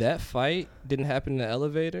 If that fight didn't happen in the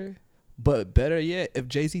elevator, but better yet, if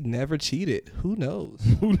Jay-Z never cheated, who knows?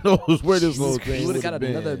 Who knows where this whole thing We would have got would've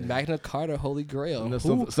been. another Magna Carta Holy Grail. And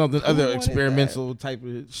Who- something who other wanted experimental type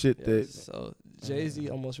of shit that? that. Yes, so Jay-Z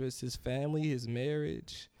almost risked his family, his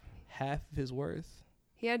marriage, half of his worth.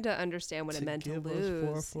 He had to understand what it to meant to give us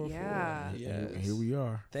lose. 444. Yeah. Yes. And here we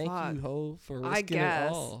are. Thank Fuck. you, Ho, for I risking it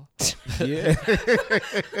guess. all. Yeah.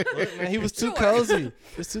 Look, man, he was too Sure. cozy.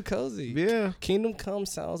 He was too cozy. Yeah. Kingdom Come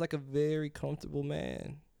sounds like a very comfortable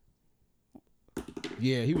man.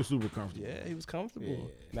 Yeah, he was super comfortable. Yeah, he was comfortable. Yeah.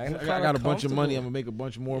 Magna I Carta got a bunch of money. I'm comfortable. gonna make a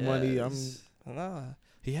bunch more money. Yes. Nah,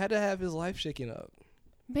 he had to have his life shaken up.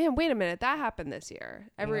 Man, wait a minute. That happened this year.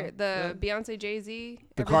 Yeah. The Beyonce Jay-Z.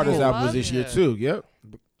 The Everything Carter's Love? album was this year Yeah. too. Yep.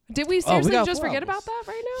 Did we we seriously got just forget problems. about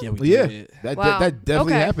that right now? Yeah, we Yeah, did. that Wow. that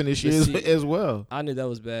definitely Okay. happened this year Let's see. as well. I knew that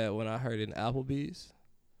was bad when I heard it in Applebee's.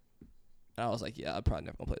 And I was like, yeah, I'm probably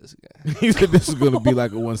never gonna play this again. He said this is gonna be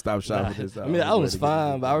like a one-stop shop with this I album. mean, the album was Ready to get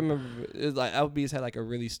fine, it but I done. remember it was like Applebee's had like a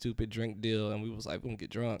really stupid drink deal, and we was like, we're gonna get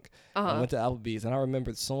drunk. I Uh-huh. went to Applebee's, and I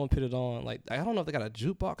remember someone put it on. Like, I don't know if they got a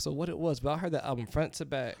jukebox or what it was, but I heard that album front to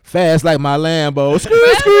back. Fast like my Lambo. Skirt,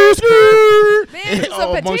 skirt, skirt. Man, some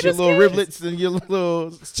Oh, a bunch potato of little skins. riblets and your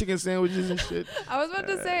little chicken sandwiches and shit. I was about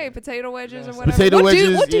to say potato wedges and yes. whatever. Potato what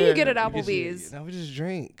wedges, what do yeah. you get at You can Applebee's? now we just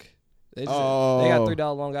drink. They got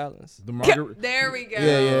 $3 Long Islands. The margarita. There we go.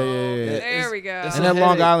 Yeah. There we go. it's And a that Long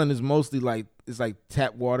headache. Island is mostly like it's like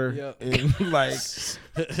tap water Yep. and like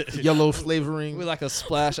yellow flavoring. With like a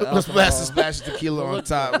splash of Let's alcohol. splash of tequila on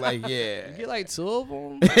top. Like, You yeah. get like 2 of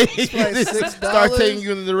them. It's like $6. Start taking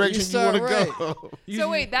you in the direction you start want to right. go. So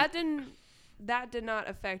wait, that did not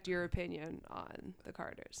affect your opinion on the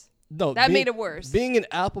Carters. No, That made it worse. Being in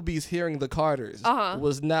Applebee's hearing the Carters Uh-huh.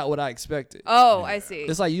 was not what I expected. Oh, I see.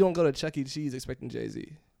 It's like you don't go to Chuck E. Cheese expecting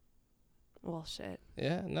Jay-Z. Well, shit.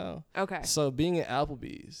 Yeah, no. Okay. So being in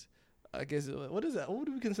Applebee's, I guess what is that? What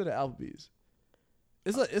do we consider Applebee's?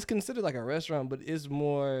 It's considered like a restaurant, but it's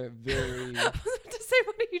more very. I was about to say,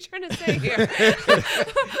 what are you trying to say here?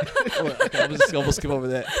 Well, okay, I'm just gonna skip over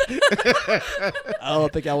that. I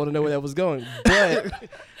don't think I want to know where that was going,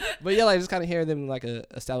 but yeah, like just kind of hearing them in like a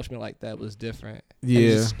establishment like that was different. And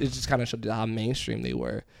Yeah. it just kind of showed how mainstream they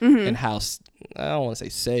were Mm-hmm. and how I don't want to say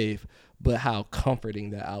safe, but how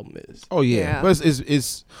comforting that album is. Oh yeah, Yeah. but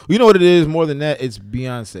it's you know what it is more than that. It's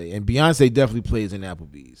Beyonce, and Beyonce definitely plays in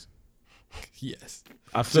Applebee's. Yes,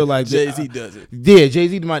 I feel like Jay-Z does it. Yeah,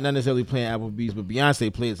 Jay-Z might not necessarily play in Applebee's, but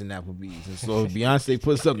Beyonce plays in Applebee's, and so if Beyonce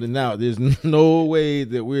puts something out, there's no way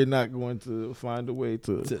that we're not going to find a way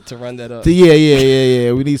to run that up.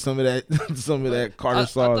 yeah. We need some of that Carter I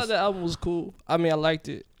sauce. thought the album was cool. I mean, I liked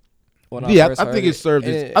it. When Yeah, first I heard think it served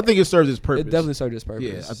and its. I think it served its purpose. It definitely served its purpose.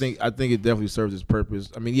 Yeah, I think it definitely serves its purpose.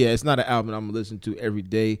 I mean, yeah, it's not an album I'm gonna listen to every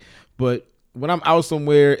day, but when I'm out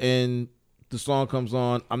somewhere and the song comes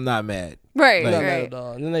on, I'm not mad. Right, Not mad right. at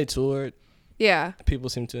all. And then they toured. Yeah. People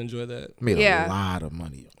seem to enjoy that. Made Yeah. a lot of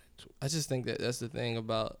money on it. I just think that's the thing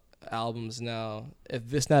about albums now.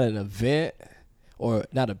 If it's not an event or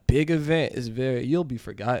not a big event, you'll be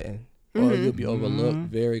forgotten or you'll be overlooked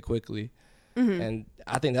very quickly. And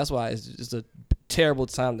I think that's why it's just a terrible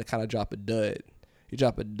time to kind of drop a dud. You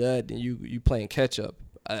drop a dud and you playing catch up.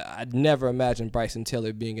 I'd never imagine Bryson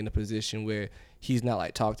Tiller being in a position where he's not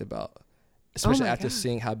like talked about. Especially my after God.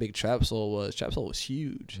 seeing how big Trap Soul was. Trap Soul was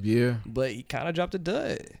huge. Yeah. But he kind of dropped a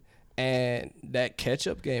dud. And that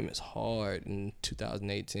catch-up game is hard in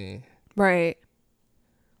 2018. Right.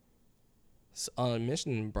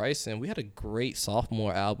 Mentioning Bryson, we had a great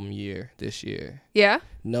sophomore album year this year. Yeah?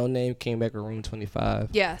 No Name came back with Room 25.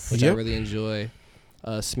 Yes. Which I Yep. really enjoy.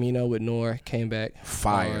 Smino with Noor came back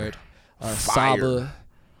Fire. hard. Fire. Saba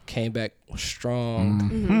came back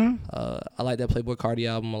strong. I like that Playboi Carti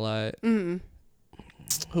album a lot.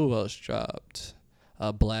 Who else dropped?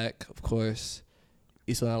 Black, of course.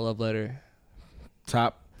 Eastland Love Letter.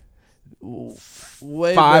 Top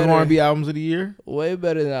Way 5 better, R&B albums of the year. way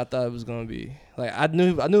better than I thought it was gonna be. Like I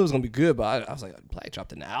knew it was gonna be good, but I was like, Black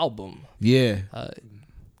dropped an album. Yeah.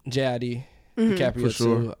 JID, DiCaprio For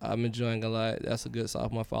sure. too. I'm enjoying a lot. That's a good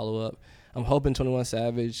sophomore follow up. I'm hoping 21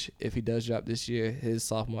 Savage, if he does drop this year, his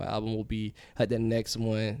sophomore album will be like the next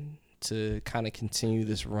one to kind of continue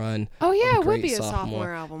this run. Oh, yeah, of it would great be a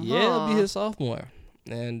sophomore album. Yeah, it'll be huh? his sophomore,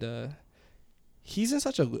 and he's in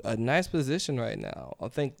such a nice position right now. I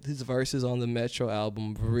think his verses on the Metro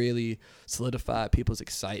album really solidified people's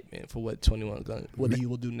excitement for what 21 what he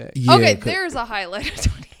will do next. Yeah, Okay, there's a highlight of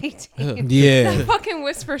 2018. Yeah. That fucking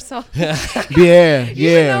Whisper song. Yeah.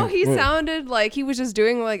 Even though he Well, sounded like he was just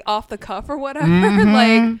doing like off the cuff or whatever, Mm-hmm.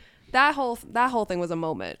 like that whole thing was a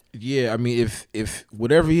moment. Yeah, I mean, if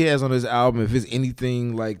whatever he has on his album, if it's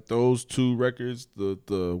anything like those 2 records,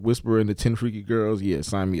 the Whisper and the 10 Freaky Girls, yeah,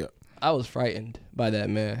 sign me up. I was frightened by that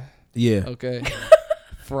man. Yeah. Okay,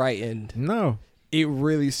 frightened. No. It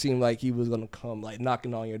really seemed like he was gonna come like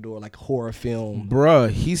knocking on your door like horror film. Bruh,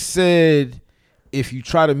 he said if you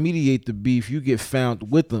try to mediate the beef, you get found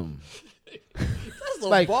with them.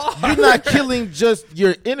 Like, you're not killing just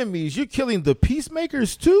your enemies, you're killing the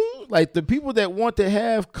peacemakers too. Like the people that want to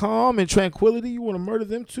have calm and tranquility, you want to murder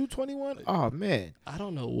them too, 21? Oh man. I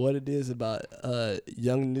don't know what it is about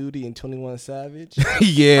Young Nudie and 21 Savage.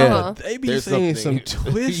 Yeah. Uh-huh. They be There's saying some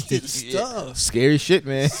something. twisted Yeah. stuff. Scary shit,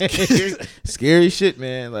 man. Scary shit,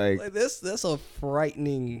 man. Like that's a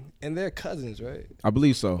frightening, and they're cousins, right? I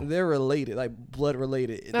believe so. They're related, like blood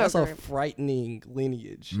related. That's a Okay. frightening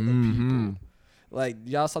lineage of Mm-hmm. people. Like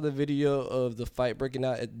y'all saw the video of the fight breaking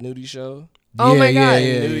out at Nudie show. Oh my God.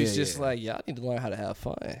 Yeah, Nudie's yeah, just like, y'all need to learn how to have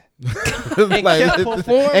fun. like, kept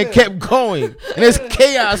performing. and kept going. And there's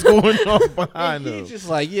chaos going on behind And them. he's just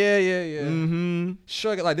like, yeah. Mm-hmm.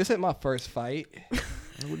 Sure, like this ain't my first fight.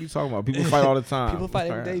 What are you talking about? People fight all the time. People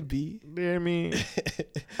fight every day, B. You know what I mean?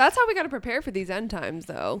 That's how we got to prepare for these end times,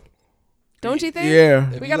 though. Don't you think?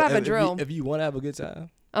 Yeah. We gotta have a drill. If you want to have a good time,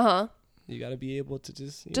 Uh huh. You gotta be able to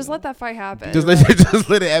just let that fight happen. Just let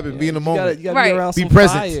it happen. Be in the moment. You gotta Right. be around Be some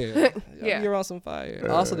present. fire. You gotta Yeah. be around some fire.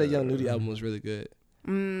 Also, that Young Nudie album was really good.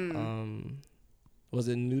 Was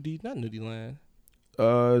it Nudie? Not Nudie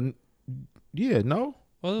Land. Yeah, no.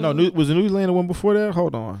 Was No, was the Nudie Land the one before that?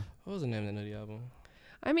 Hold on. What was the name of the Nudie album?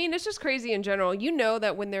 I mean, it's just crazy in general. You know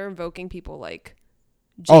that when they're invoking people like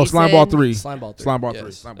Oh, Jason, Slimeball 3. Slimeball 3. Slimeball 3.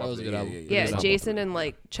 Yes, Slimeball that was a 3. good album. Yeah, Slimeball Jason 3. and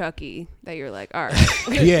like Chucky, that you're like, all right.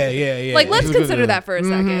 Yeah. Like, let's consider that for a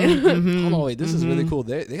second. Hold on, wait. This is really cool.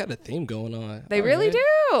 They got a theme going on. They really Okay.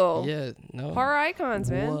 do. Yeah, no. Horror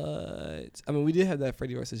icons, man. What? I mean, we did have that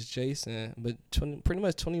Freddy versus Jason, but pretty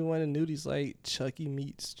much 21 and Nudie's like Chucky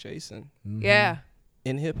meets Jason Yeah.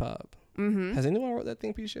 in hip hop. Mm-hmm. Has anyone wrote that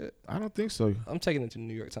think piece yet? I don't think so. I'm taking it to the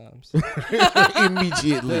New York Times.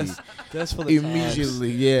 Immediately. That's for the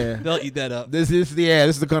Immediately, yeah. They'll eat that up. This is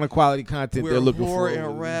the kind of quality content Where they're looking horror for.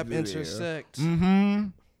 and rap Yeah. intersect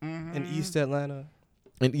In in East Atlanta.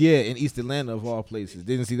 And in East Atlanta of all places.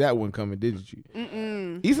 Didn't see that one coming, did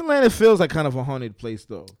you? East Atlanta feels like kind of a haunted place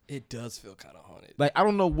though. It does feel kind of haunted. Like I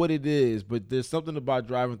don't know what it is, but there's something about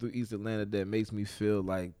driving through East Atlanta that makes me feel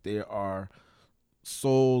like there are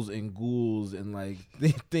souls and ghouls and like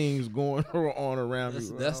things going on around me.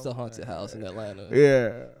 That's the haunted house in Atlanta.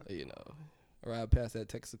 Yeah. You know, ride past that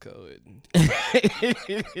Texaco and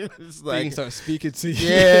It's like things start speaking to you.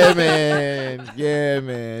 yeah, man. Yeah,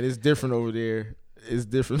 man. It's different over there. It's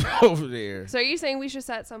different over there. So are you saying we should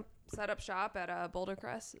set up shop at Boulder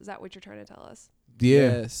Crest? Is that what you're trying to tell us? Yeah,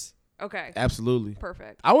 Yes. Okay. absolutely.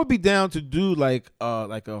 Perfect. I would be down to do like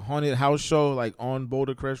a haunted house show like on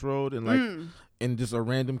Boulder Crest Road and like in just a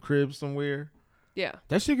random crib somewhere. Yeah.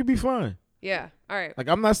 That shit could be fun. Yeah. All right. Like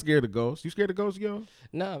I'm not scared of ghosts. You scared of ghosts, yo?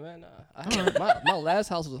 Nah, man, my last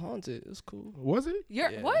house was haunted. It was cool. Was it? You're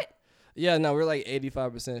Yeah. what? Yeah, no, we're like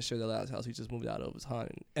 85% sure the last house we just moved out of was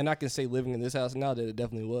haunted. And I can say living in this house now that it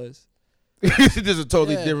definitely was. It's just a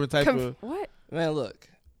totally Yeah. different type of. What? Man, look,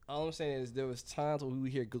 all I'm saying is there was times when we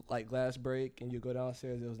would hear like glass break and you go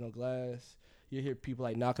downstairs, there was no glass. You hear people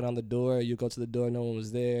like knocking on the door. You go to the door, no one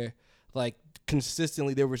was there. Like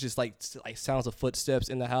consistently, there was just like sounds of footsteps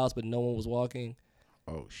in the house, but no one was walking.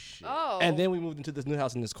 Oh shit. Oh. And then we moved into this new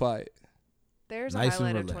house and it's quiet. there's Nice a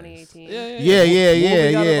and highlight of relaxed. 2018.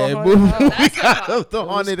 Yeah. Moving out of a haunted house. Moving That's out of the It was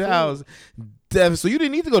haunted cool. house. So you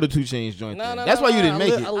didn't need to go to 2 Chainz joint. No, then. no, That's no, why you no, didn't I make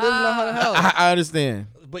live, it. I live in a haunted house. I understand.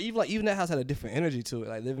 But even that house had a different energy to it.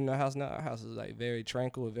 Like living in our house now, our house is like very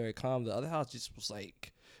tranquil, very calm. The other house just was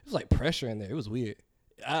like it was like pressure in there. It was weird.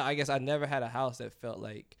 I guess I never had a house that felt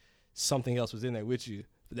like something else was in there with you.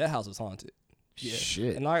 But that house was haunted. Yeah.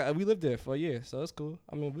 Shit. And we lived there for a year, so it's cool.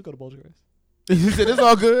 I mean, we go to Boulder Crest. You said it's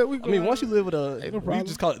all good. I mean, once you live with Ain't no we problem.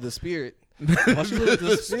 just call it the spirit. Once you live with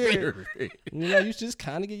the spirit, you know, you just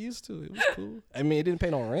kind of get used to it. It was cool. I mean, it didn't pay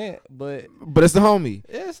no rent, but But it's the homie.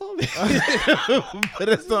 yeah, it's all good. But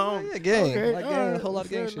it's the homie. Yeah, gang. Okay, Like all gang, a right, whole lot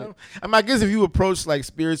of gang fair shit. enough. I mean, I guess if you approach like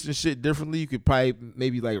spirits and shit differently, you could probably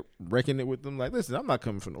maybe like reckon it with them. Like, listen, I'm not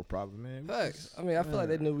coming for no problem, man. Facts. I mean, I feel like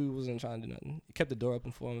they knew we wasn't trying to do nothing. Kept the door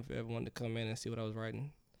open for them if they ever wanted to come in and see what I was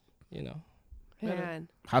writing. You know. Man.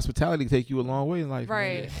 Hospitality take you a long way in life,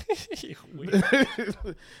 Right.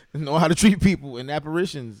 man. Know how to treat people and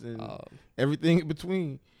apparitions and Um, everything in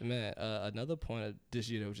between. man, another point of this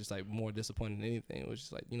year that was just like more disappointing than anything was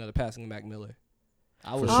just like, you know, the passing of Mac Miller.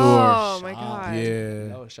 I was sure. Oh my shocked. god. Yeah.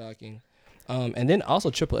 That was shocking. And then also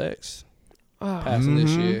Triple X Oh. passing this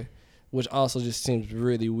Mhm. year, which also just seems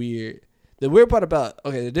really weird. The weird part about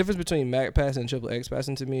the difference between Mac passing and Triple X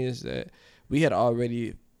passing to me is that we had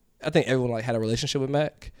already, I think everyone like had a relationship with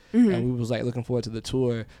Mac, and we was like looking forward to the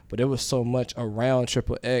tour, but there was so much around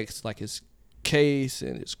Triple X, like his case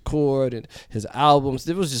and his chord and his albums.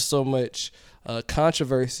 There was just so much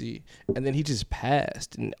controversy, and then he just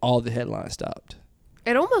passed, and all the headlines stopped.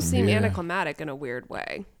 It almost seemed Yeah. anticlimactic in a weird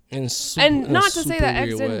way. And Not to say that X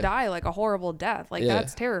weird didn't way. die like a horrible death. Like Yeah.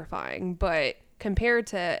 that's terrifying. But compared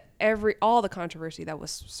to all the controversy that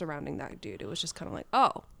was surrounding that dude, it was just kind of like, oh,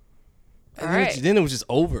 all And right. then it was just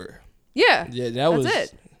over. Yeah. Yeah, that That's was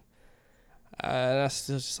it. And I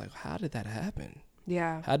still just like, how did that happen?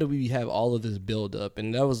 Yeah. How do we have all of this build up?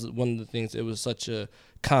 And that was one of the things. It was such a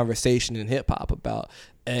conversation in hip hop about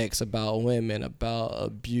X, about women, about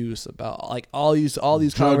abuse, about like all these Drug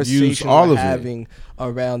use, conversations all we're of it. having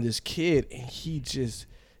around this kid, and he just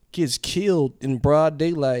gets killed in broad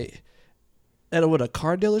daylight at a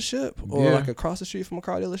car dealership or Yeah. like across the street from a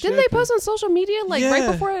car dealership. Didn't they post on social media like right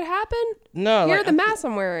Yeah. before it happened? No, Here like, are the masks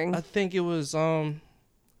I'm wearing. I think it was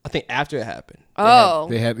I think after it happened. Oh.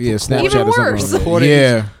 They had Snapchat Even or something. worse. like that. Recorded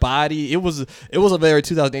Yeah. his body. It was a very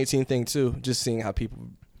 2018 thing too. Just seeing how people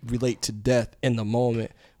relate to death in the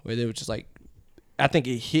moment where they were just like, I think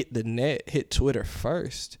it hit Twitter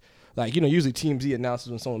first. Like, usually TMZ announces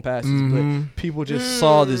when someone passes, but people just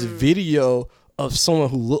saw this video of someone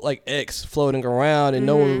who looked like X floating around, and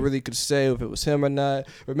no one really could say if it was him or not.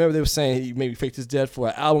 Remember, they were saying he maybe faked his death for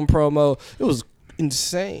an album promo. It was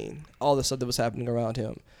insane, all the stuff that was happening around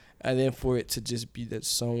him. And then for it to just be that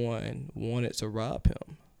someone wanted to rob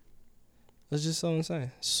him. It's just so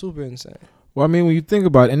insane. Super insane. Well, I mean, when you think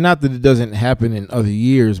about it, and not that it doesn't happen in other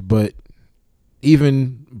years, but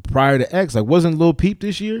even prior to X, like, wasn't Lil Peep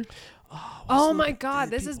this year? Oh my God,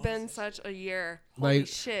 this has been such a year. Holy Like,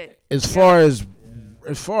 shit. As far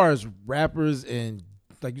as rappers and,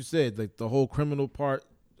 like you said, like the whole criminal part,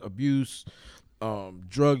 abuse,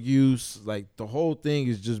 drug use, like the whole thing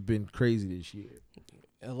has just been crazy this year.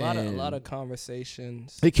 A lot of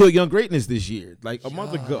conversations. They killed Young Greatness this year, like a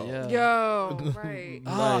month ago. Yeah. Yo,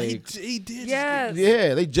 right. He did. Yes.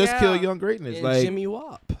 Yeah, they just Yeah. killed Young Greatness, And like Jimmy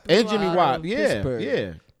Wop. Jimmy Wop. Yeah, Pittsburgh.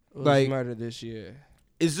 yeah. Was Like, murdered this year.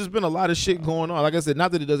 it's just been a lot of shit going on. Like I said,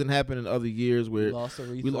 not that it doesn't happen in other years where Lost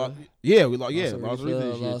Aretha. we lost. Lost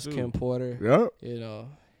Aretha this year lost too. Kim Porter. Yep.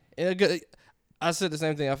 And I said the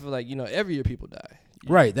same thing. I feel like every year people die.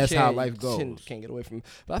 Right, that's how Can't- life goes. Can't get away from it.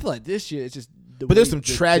 But I feel like this year it's just. But there's some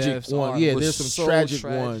tragic ones. Yeah, there's some so tragic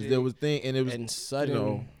ones. There was and it was and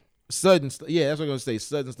sudden. sudden stuff. Yeah, that's what I'm gonna say.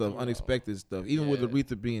 Sudden stuff, unexpected stuff. Even with Yeah.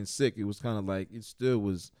 Aretha being sick, it was kind of like it still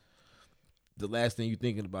was. The last thing you're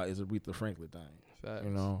thinking about is Aretha Franklin dying.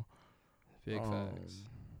 Facts. Big facts.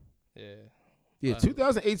 Yeah. Yeah,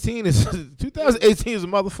 2018 is 2018 is a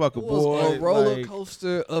motherfucker, It was boy. a roller Like,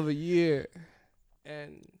 coaster of a year,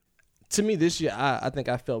 and to me this year, I think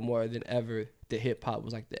I felt more than ever that hip hop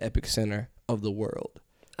was like the epic center of the world.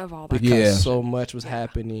 Of all that. Because Yeah. so much was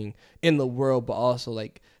happening in the world, but also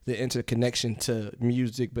like the interconnection to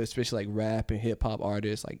music, but especially like rap and hip hop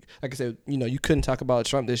artists. Like I said, you couldn't talk about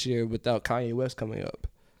Trump this year without Kanye West coming up.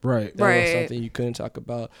 right. That was Right. something you couldn't talk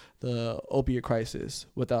about. The opioid crisis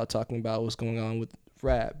without talking about what's going on with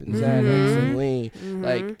rap and Xanax and lean.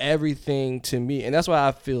 Like everything to me, and that's why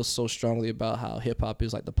I feel so strongly about how hip hop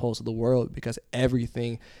is like the pulse of the world, because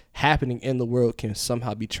everything happening in the world can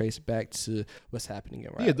somehow be traced back to what's happening in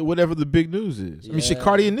rap. Yeah, whatever the big news is. I mean, shit, Yeah.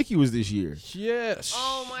 Cardi and Nicki was this year. Yes.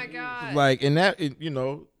 Oh my God. Like, and that, and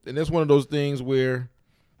that's one of those things where,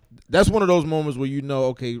 that's one of those moments where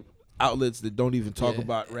okay, outlets that don't even talk Yeah.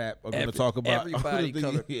 about rap are going to talk about everybody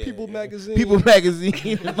covered. Yeah. People Magazine. People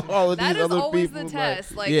Magazine, and all of That these is other always people. the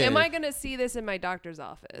test. Like, yeah. am I going to see this in my doctor's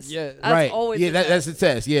office? Yeah. That's right? always Yeah, the that's test. the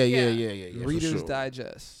test. Yeah, Yeah. for Reader's sure.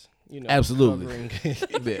 Digest. Absolutely.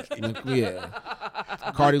 covering- yeah.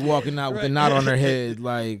 Cardi walking out with a knot on her head,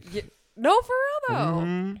 like. No, for real, though.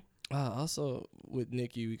 Mm-hmm. Also, with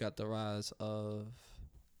Nicki, we got the rise of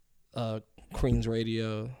Queen's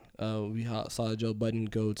Radio. We saw Joe Budden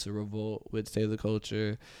go to Revolt with State of the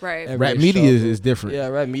Culture. Right. Every Rap media struggle. is different. Yeah,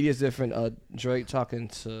 rap media is different. Drake talking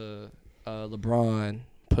to LeBron,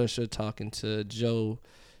 Pusha talking to Joe.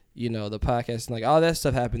 The podcast, like all that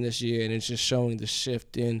stuff happened this year, and it's just showing the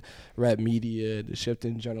shift in rap media, the shift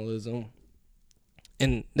in journalism.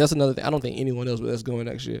 And that's another thing. I don't think anyone knows where that's going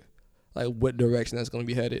next year. Like what direction that's going to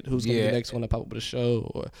be headed. Who's going to be the next one to pop up with a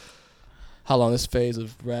show, or how long this phase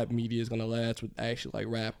of rap media is going to last with actually like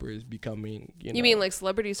rappers becoming, You mean like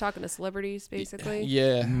celebrities talking to celebrities, basically?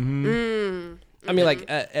 Yeah. Mm. I mean, like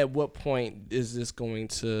at what point is this going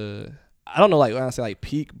to? I don't know, like when I say like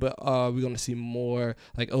peak, but are we going to see more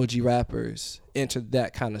like OG rappers enter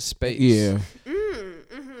that kind of space? Yeah.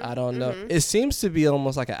 I don't know. It seems to be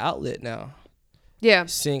almost like an outlet now. Yeah.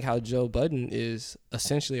 Seeing how Joe Budden is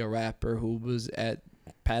essentially a rapper who was at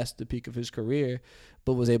past the peak of his career,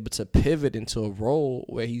 but was able to pivot into a role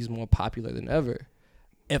where he's more popular than ever.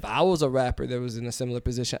 If I was a rapper that was in a similar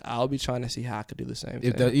position, I'll be trying to see how I could do the same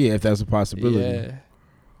thing. If that's a possibility. Yeah.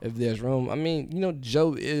 If there's room. I mean,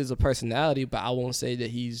 Joe is a personality, but I won't say that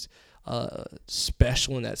he's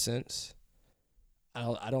special in that sense.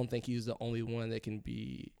 I don't think he's the only one that can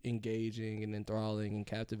be engaging and enthralling and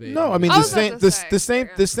captivating. No, I mean I the was about same to say,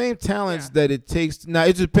 the same talents that it takes. Now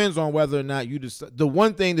it depends on whether or not you decide. The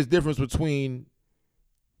one thing that's difference between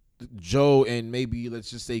Joe and maybe let's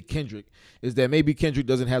just say Kendrick is that maybe Kendrick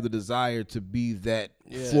doesn't have the desire to be that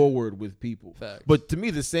forward with people. Facts. But to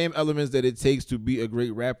me, the same elements that it takes to be a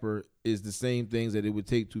great rapper is the same things that it would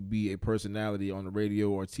take to be a personality on the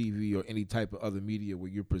radio or TV or any type of other media where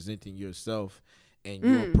you're presenting yourself and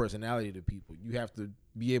your personality to people. You have to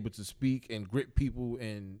be able to speak and grip people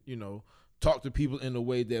and, talk to people in a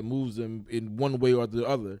way that moves them in one way or the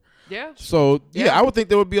other. Yeah. So, I would think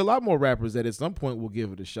there would be a lot more rappers that at some point will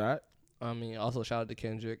give it a shot. I mean, also shout out to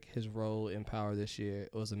Kendrick. His role in Power this year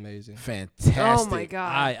was amazing. Fantastic. Oh my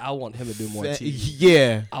god. I want him to do more TV.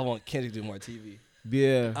 Yeah. I want Kendrick to do more TV.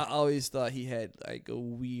 Yeah. I always thought he had like a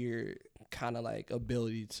weird kind of like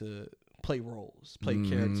ability to play roles, play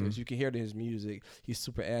characters. You can hear it in his music. He's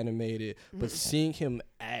super animated, but seeing him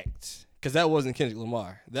act, because that wasn't Kendrick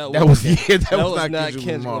Lamar. That was not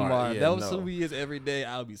Kendrick Lamar. Yeah, that was who he is every day.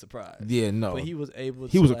 I would be surprised. Yeah, no. But he was able.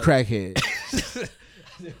 He was a crackhead.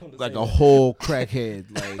 Like a whole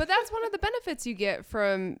crackhead. Like, But that's one of the benefits you get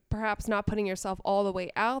from perhaps not putting yourself all the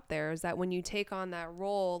way out there, is that when you take on that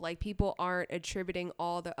role, like people aren't attributing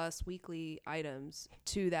all the Us Weekly items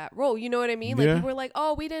to that role. You know what I mean? Like Yeah. people are like,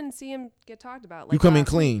 oh, we didn't see him get talked about. Like you come in last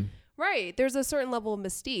week. clean. Right. There's a certain level of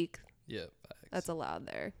mystique Yeah. that's allowed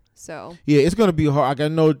there. So Yeah, it's gonna be hard. Like, I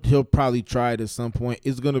know he'll probably try it at some point.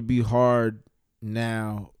 It's gonna be hard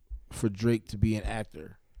now for Drake to be an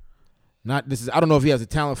actor. I don't know if he has the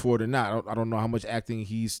talent for it or not. I don't know how much acting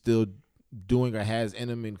he's still doing or has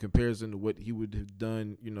in him in comparison to what he would have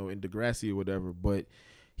done, in Degrassi or whatever. But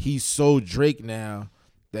he's so Drake now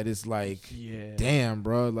that it's like, damn,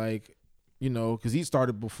 bro, like, because he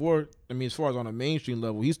started before. I mean, as far as on a mainstream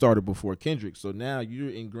level, he started before Kendrick. So now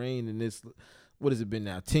you're ingrained in this. What has it been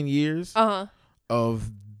now? 10 years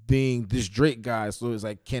of being this Drake guy. So it's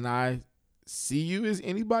like, can I see you as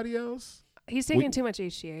anybody else? he's taking too much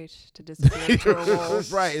HGH to disappear into a role.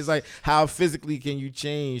 Right. It's like, how physically can you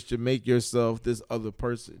change to make yourself this other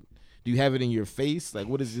person? Do you have it in your face? Like,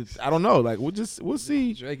 what is it? I don't know. Like, we'll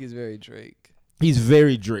see. Drake is very Drake. He's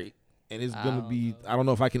very Drake. And it's going to be, I don't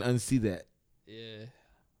know if I can unsee that. Yeah.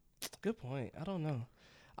 Good point. I don't know.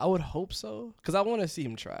 I would hope so, because I want to see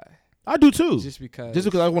him try. I do too. Just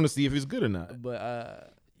because I want to see if it's good or not. But,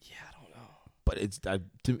 yeah, I don't know. But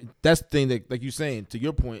that's the thing that, like you're saying, to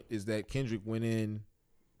your point, is that Kendrick went in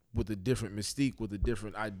with a different mystique, with a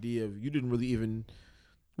different idea of,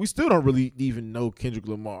 we still don't really even know Kendrick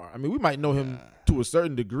Lamar. I mean, we might know him to a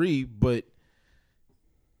certain degree, but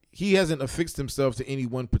he hasn't affixed himself to any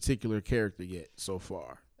one particular character yet so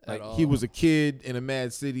far. Like, he was a kid in a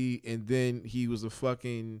mad city, and then he was a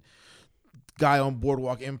fucking guy on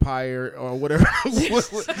Boardwalk Empire or whatever. He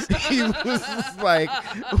was like,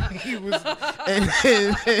 and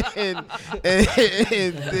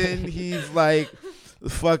then he's like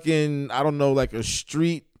fucking, I don't know, like a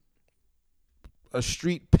street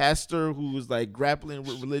pastor who was like grappling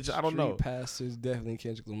with religion. I don't know. Street pastor's definitely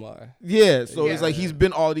Kendrick Lamar. Yeah, so it's like he's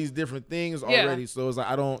been all these different things already. So it's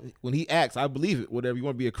like, when he acts, I believe it. Whatever, you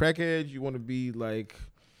want to be a crackhead, you want to be like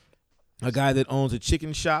a guy that owns a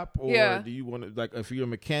chicken shop, or do you want to, like, if you're a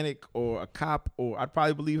mechanic or a cop, or I'd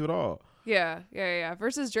probably believe it all. Yeah.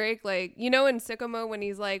 Versus Drake, like, in Sicko Mode when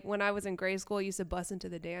he's like, when I was in grade school, I used to bust into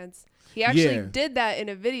the dance. He actually did that in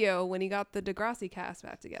a video when he got the Degrassi cast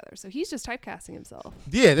back together. So he's just typecasting himself.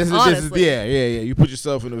 Yeah, this is Honestly. yeah. You put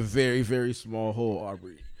yourself in a very, very small hole,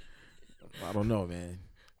 Aubrey. I don't know, man.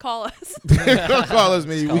 Call us. Call us,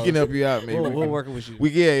 maybe we can help you out. Maybe we're working with you.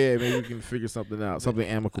 Maybe we can figure something out, something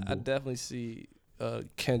amicable. I definitely see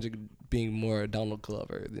Kendrick being more Donald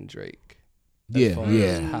Glover than Drake.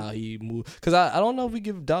 How he moved, because I don't know if we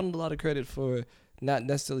give Donald a lot of credit for not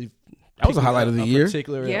necessarily. That was a highlight of the year.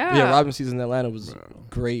 Robin season in Atlanta was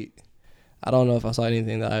great. I don't know if I saw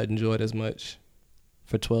anything that I enjoyed as much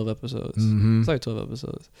for 12 episodes. It's like 12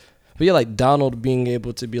 episodes. But yeah, like Donald being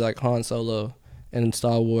able to be like Han Solo in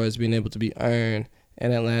Star Wars, being able to be Earn,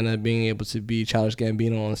 and Atlanta being able to be Childish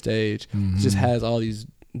Gambino on stage. Just has all these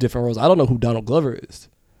different roles. I don't know who Donald Glover is,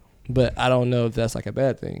 but I don't know if that's like a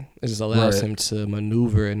bad thing. It just allows him to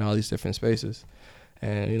maneuver in all these different spaces.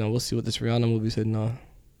 And, we'll see what this Rihanna movie's hitting on.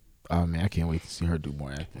 Oh, man, I can't wait to see her do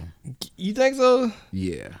more acting. You think so?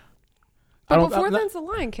 Yeah. But before then's The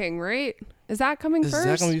Lion King, right? Is that coming first? Is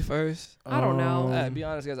that going to be first? I don't know. To be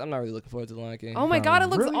honest, guys, I'm not really looking forward to The Lion King. Oh, my God, it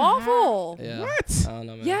looks awful. Yeah. What? I don't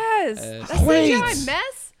know, man. Yes. That's CGI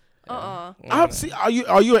mess?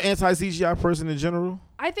 Are you an anti-CGI person in general?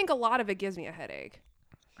 I think a lot of it gives me a headache.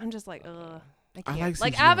 I'm just like, I can't.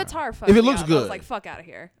 like CGI. Avatar, fuck If it me looks up. good. I was like, fuck out of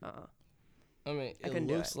here. I mean, I it couldn't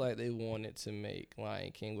do looks it. like they wanted to make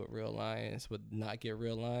Lion King with real lions, but not get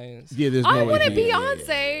real lions. Yeah, there's I no wanted way.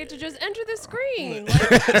 Beyonce to just enter the screen.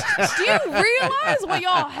 Like, do you realize what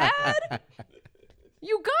y'all had?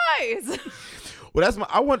 You guys.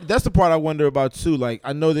 Well, that's the part I wonder about too. Like,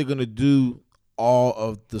 I know they're gonna do all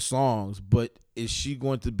of the songs, but is she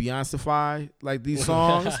going to Beyonce-fy like these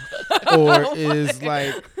songs, or are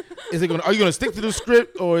you gonna stick to the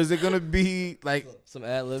script, or is it gonna be like some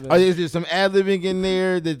ad-libbing? Or is there some ad-libbing in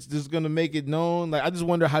there that's just gonna make it known? Like, I just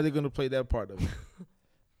wonder how they're gonna play that part of it.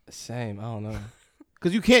 Same. I don't know.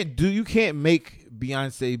 Because you can't make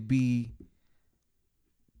Beyonce be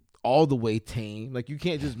all the way tame. Like, you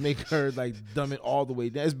can't just make her like dumb it all the way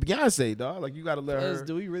down. It's Beyonce, dog. Like, you gotta let her.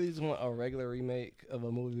 Do we really just want a regular remake of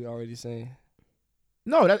a movie we already seen?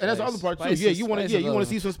 No, that's the other part too. Yeah, you want to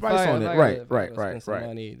see some spice on it. Right. Spend some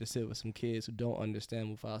money to sit with some kids who don't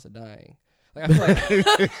understand Mufasa dying. Like,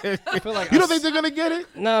 I feel like you don't think they're gonna get it?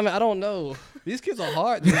 Nah, man, I don't know. These kids are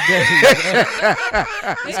hard these days.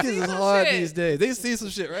 These kids is hard these days. They see some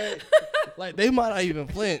shit, right? Like, they might not even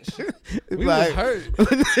flinch. We like, was hurt.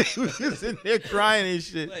 We was sitting there crying and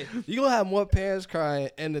shit. Like, you gonna have more parents crying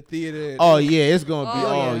in the theater. Oh yeah, it's gonna be.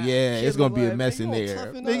 Oh, yeah, it's gonna be a mess in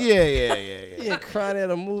there. Yeah. You ain't crying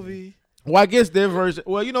at a movie. Well, I guess their version.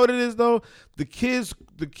 Well, you know what it is though. The kids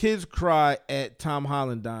cry at Tom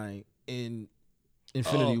Holland dying in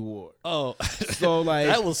Infinity War. Oh, so like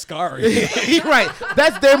that was scarring. Right,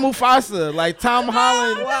 that's their Mufasa. Like Tom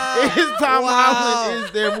Holland Holland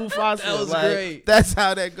is their Mufasa. That was like, great. That's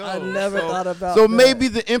how that goes. I never thought about. So that. maybe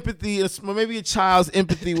the empathy, maybe a child's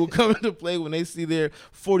empathy will come into play when they see their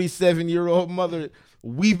 47-year-old mother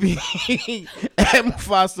weeping at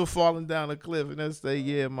Mufasa falling down a cliff, and they say,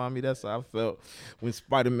 "Yeah, mommy, that's how I felt when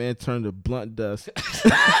Spider-Man turned to blunt dust."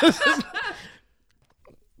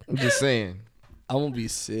 I'm just saying. I'm gonna be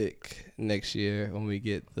sick next year when we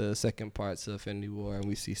get the second parts of Infinity War and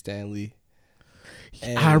we see Stan Lee.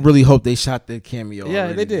 And I really hope they shot that cameo. Yeah,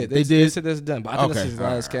 already. they did. They said that's done, but I think this is his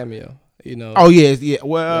last cameo. You know. Oh yeah.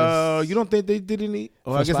 Well, you don't think they did any?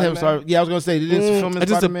 Oh, I guess they have. Yeah, I was gonna say they didn't film in It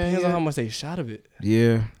just Spider-Man. depends on how much they shot of it.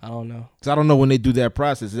 Yeah, I don't know. Cause I don't know when they do that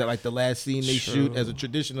process. Is that like the last scene they shoot as a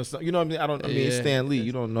tradition or something? You know what I mean? I mean, Stan Lee.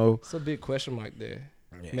 You don't know. It's a big question mark there.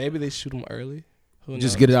 Yeah. Maybe they shoot him early. Who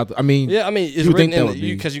Just knows? get it out. It's written in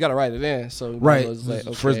because you got to write it in. So right, like,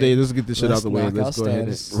 okay, first day. Let's get this shit out the way. Let's go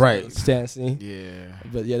ahead. Right, Stan scene. Yeah,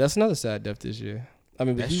 but yeah, that's another sad death this year. I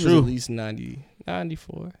mean, but that's he true. was at least 90,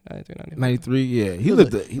 94, 93, 94. 93. Yeah, he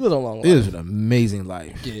lived a long life. He lived an amazing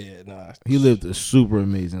life. Yeah, nah. He lived a super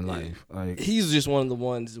amazing life. Like, he's just one of the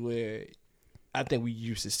ones where I think we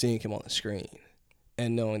used to seeing him on the screen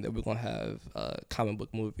and knowing that we're gonna have comic book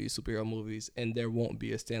movies, superhero movies, and there won't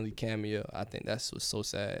be a Stan Lee cameo. I think that's what's so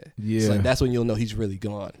sad. Yeah, it's like that's when you'll know he's really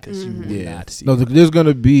gone because you will not see. No, there's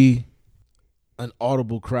gonna be an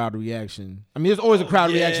audible crowd reaction. I mean, there's always a crowd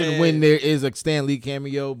reaction when there is a Stan Lee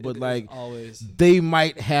cameo, but like always, they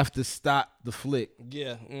might have to stop the flick.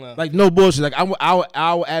 Yeah, no. Like no bullshit. Like I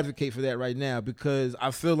will advocate for that right now because I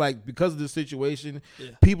feel like because of the situation,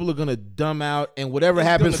 people are gonna dumb out, and whatever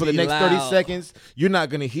happens for the next 30 seconds, you're not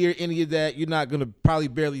gonna hear any of that. You're not gonna probably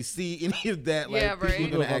barely see any of that. Like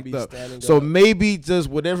people are gonna act up. So maybe just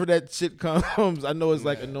whatever that shit comes. I know it's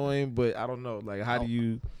like annoying, but I don't know. Like how do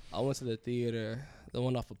you? I went to the theater, the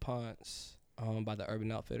one off of Ponce, by the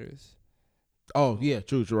Urban Outfitters. Oh yeah,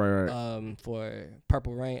 true, right. For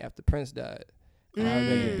Purple Rain after Prince died. And I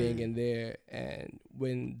remember being in there, and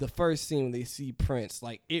when the first scene when they see Prince,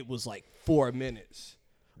 like it was like 4 minutes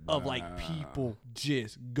of like people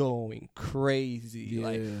just going crazy,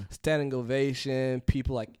 like standing ovation,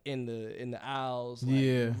 people like in the aisles,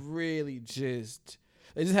 like really just.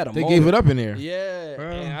 They just had a moment. Gave it up in there. Yeah.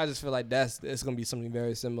 And I just feel like it's going to be something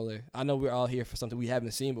very similar. I know we're all here for something we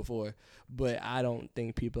haven't seen before, but I don't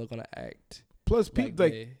think people are going to act. Plus,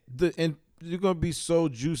 people and you're going to be so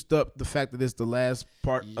juiced up the fact that it's the last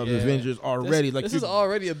part of Avengers already. This is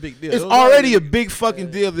already a big deal. It's already a big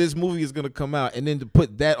fucking deal that this movie is going to come out. And then to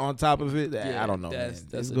put that on top of it, I don't know, man.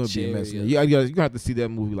 It's going to be a mess. You're going to have to see that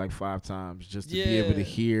movie like 5 times just to be able to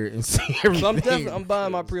hear and see everything. So I'm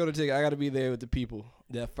buying my pre-order ticket. I got to be there with the people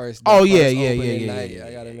that first day.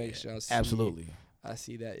 I got to make sure I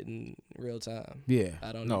see that in real time. Yeah.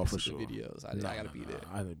 I don't need to see the videos. I got to be there.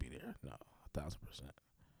 I got to be there. No, 1,000%.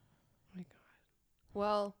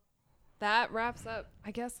 Well, that wraps up,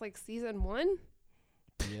 I guess, like season 1.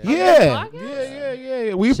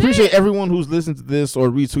 Yeah. We appreciate everyone who's listened to this or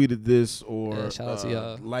retweeted this or shout out to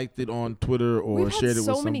y'all. Liked it on Twitter or shared it with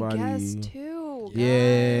somebody. We've had so many guests too.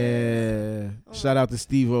 Yeah. Shout out to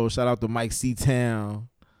Steve-O. Shout out to Mike C-Town.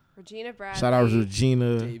 Regina Bradley. Shout out to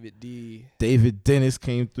Regina. David D. David Dennis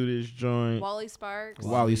came through this joint. Wally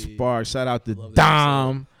Sparks. Shout out to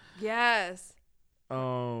Dom. Yes.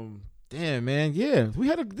 Damn, man. Yeah, we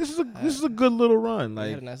had this is a good little run. Like,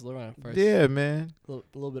 we had a nice little run first. Yeah, man. A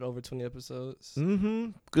little bit over 20 episodes. Mm-hmm.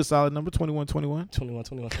 Good solid number. 21. 21.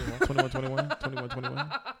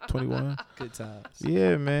 Good times.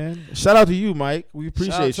 Yeah, man. Shout out to you, Mike. We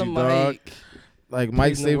appreciate you, dog. Like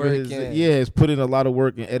Mike Putting the Saber work has put in a lot of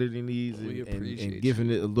work in editing these We appreciate and giving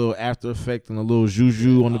it a little after effect and a little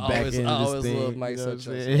juju on the back end I of this always thing. love Mike you know what I'm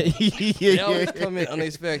Sanchez. saying? They always come in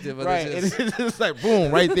unexpected, but Right, it's and just it's like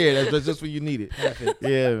boom, right there. That's just when you need it. perfect.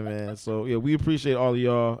 Yeah, man. So yeah, we appreciate all of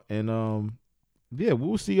y'all, and yeah,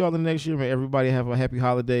 we'll see y'all the next year, man. Everybody have a happy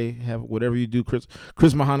holiday. Have whatever you do, Chris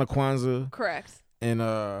Mahana Kwanzaa, Correct. and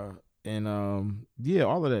yeah,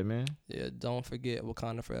 all of that, man. Yeah, don't forget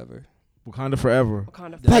Wakanda Forever. Wakanda Forever.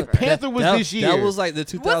 Wakanda Black Forever. Panther was that, this year. That was like the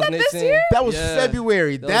 2018. this year? That was Yeah.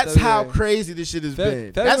 February. That was That's how February. crazy this shit has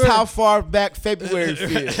been. February. That's how far back February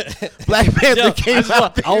feels. Black Panther Yo, came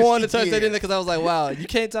out. I wanted to touch this that in year. there because I was like, wow, you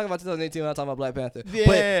can't talk about 2018 without talking about Black Panther. Yeah.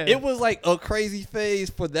 But it was like a crazy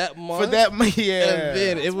phase for that month. For that, yeah. And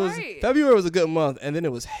then it That's was right. February was a good month, and then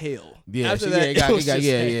it was hell. Yeah, After so that, it got was just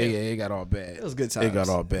hell. it got all bad. It was good times. It got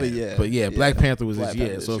all bad. But yeah, Black Panther was Black this year.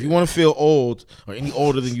 Panther So this if you year. want to feel old or any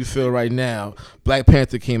older than you feel right now, Black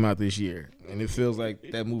Panther came out this year. And it feels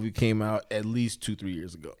like that movie came out at least 2-3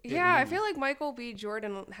 years ago. Yeah, I feel like Michael B.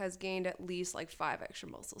 Jordan has gained at least like 5 extra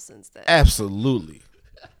muscles since then. Absolutely.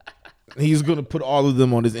 He's going to put all of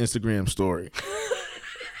them on his Instagram story.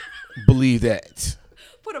 Believe that.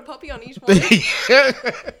 Put a puppy on each one.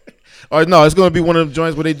 Or no, it's gonna be one of them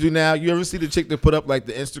joints where they do now. You ever see the chick that put up like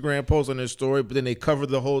the Instagram post on their story, but then they cover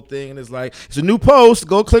the whole thing and it's like it's a new post.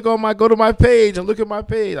 Go to my page and look at my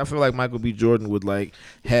page. I feel like Michael B. Jordan would like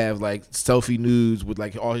have like selfie nudes with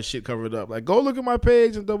like all his shit covered up. Like go look at my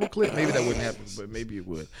page and double click. Maybe that wouldn't happen, but maybe it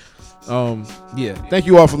would. Yeah. Thank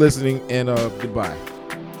you all for listening and goodbye.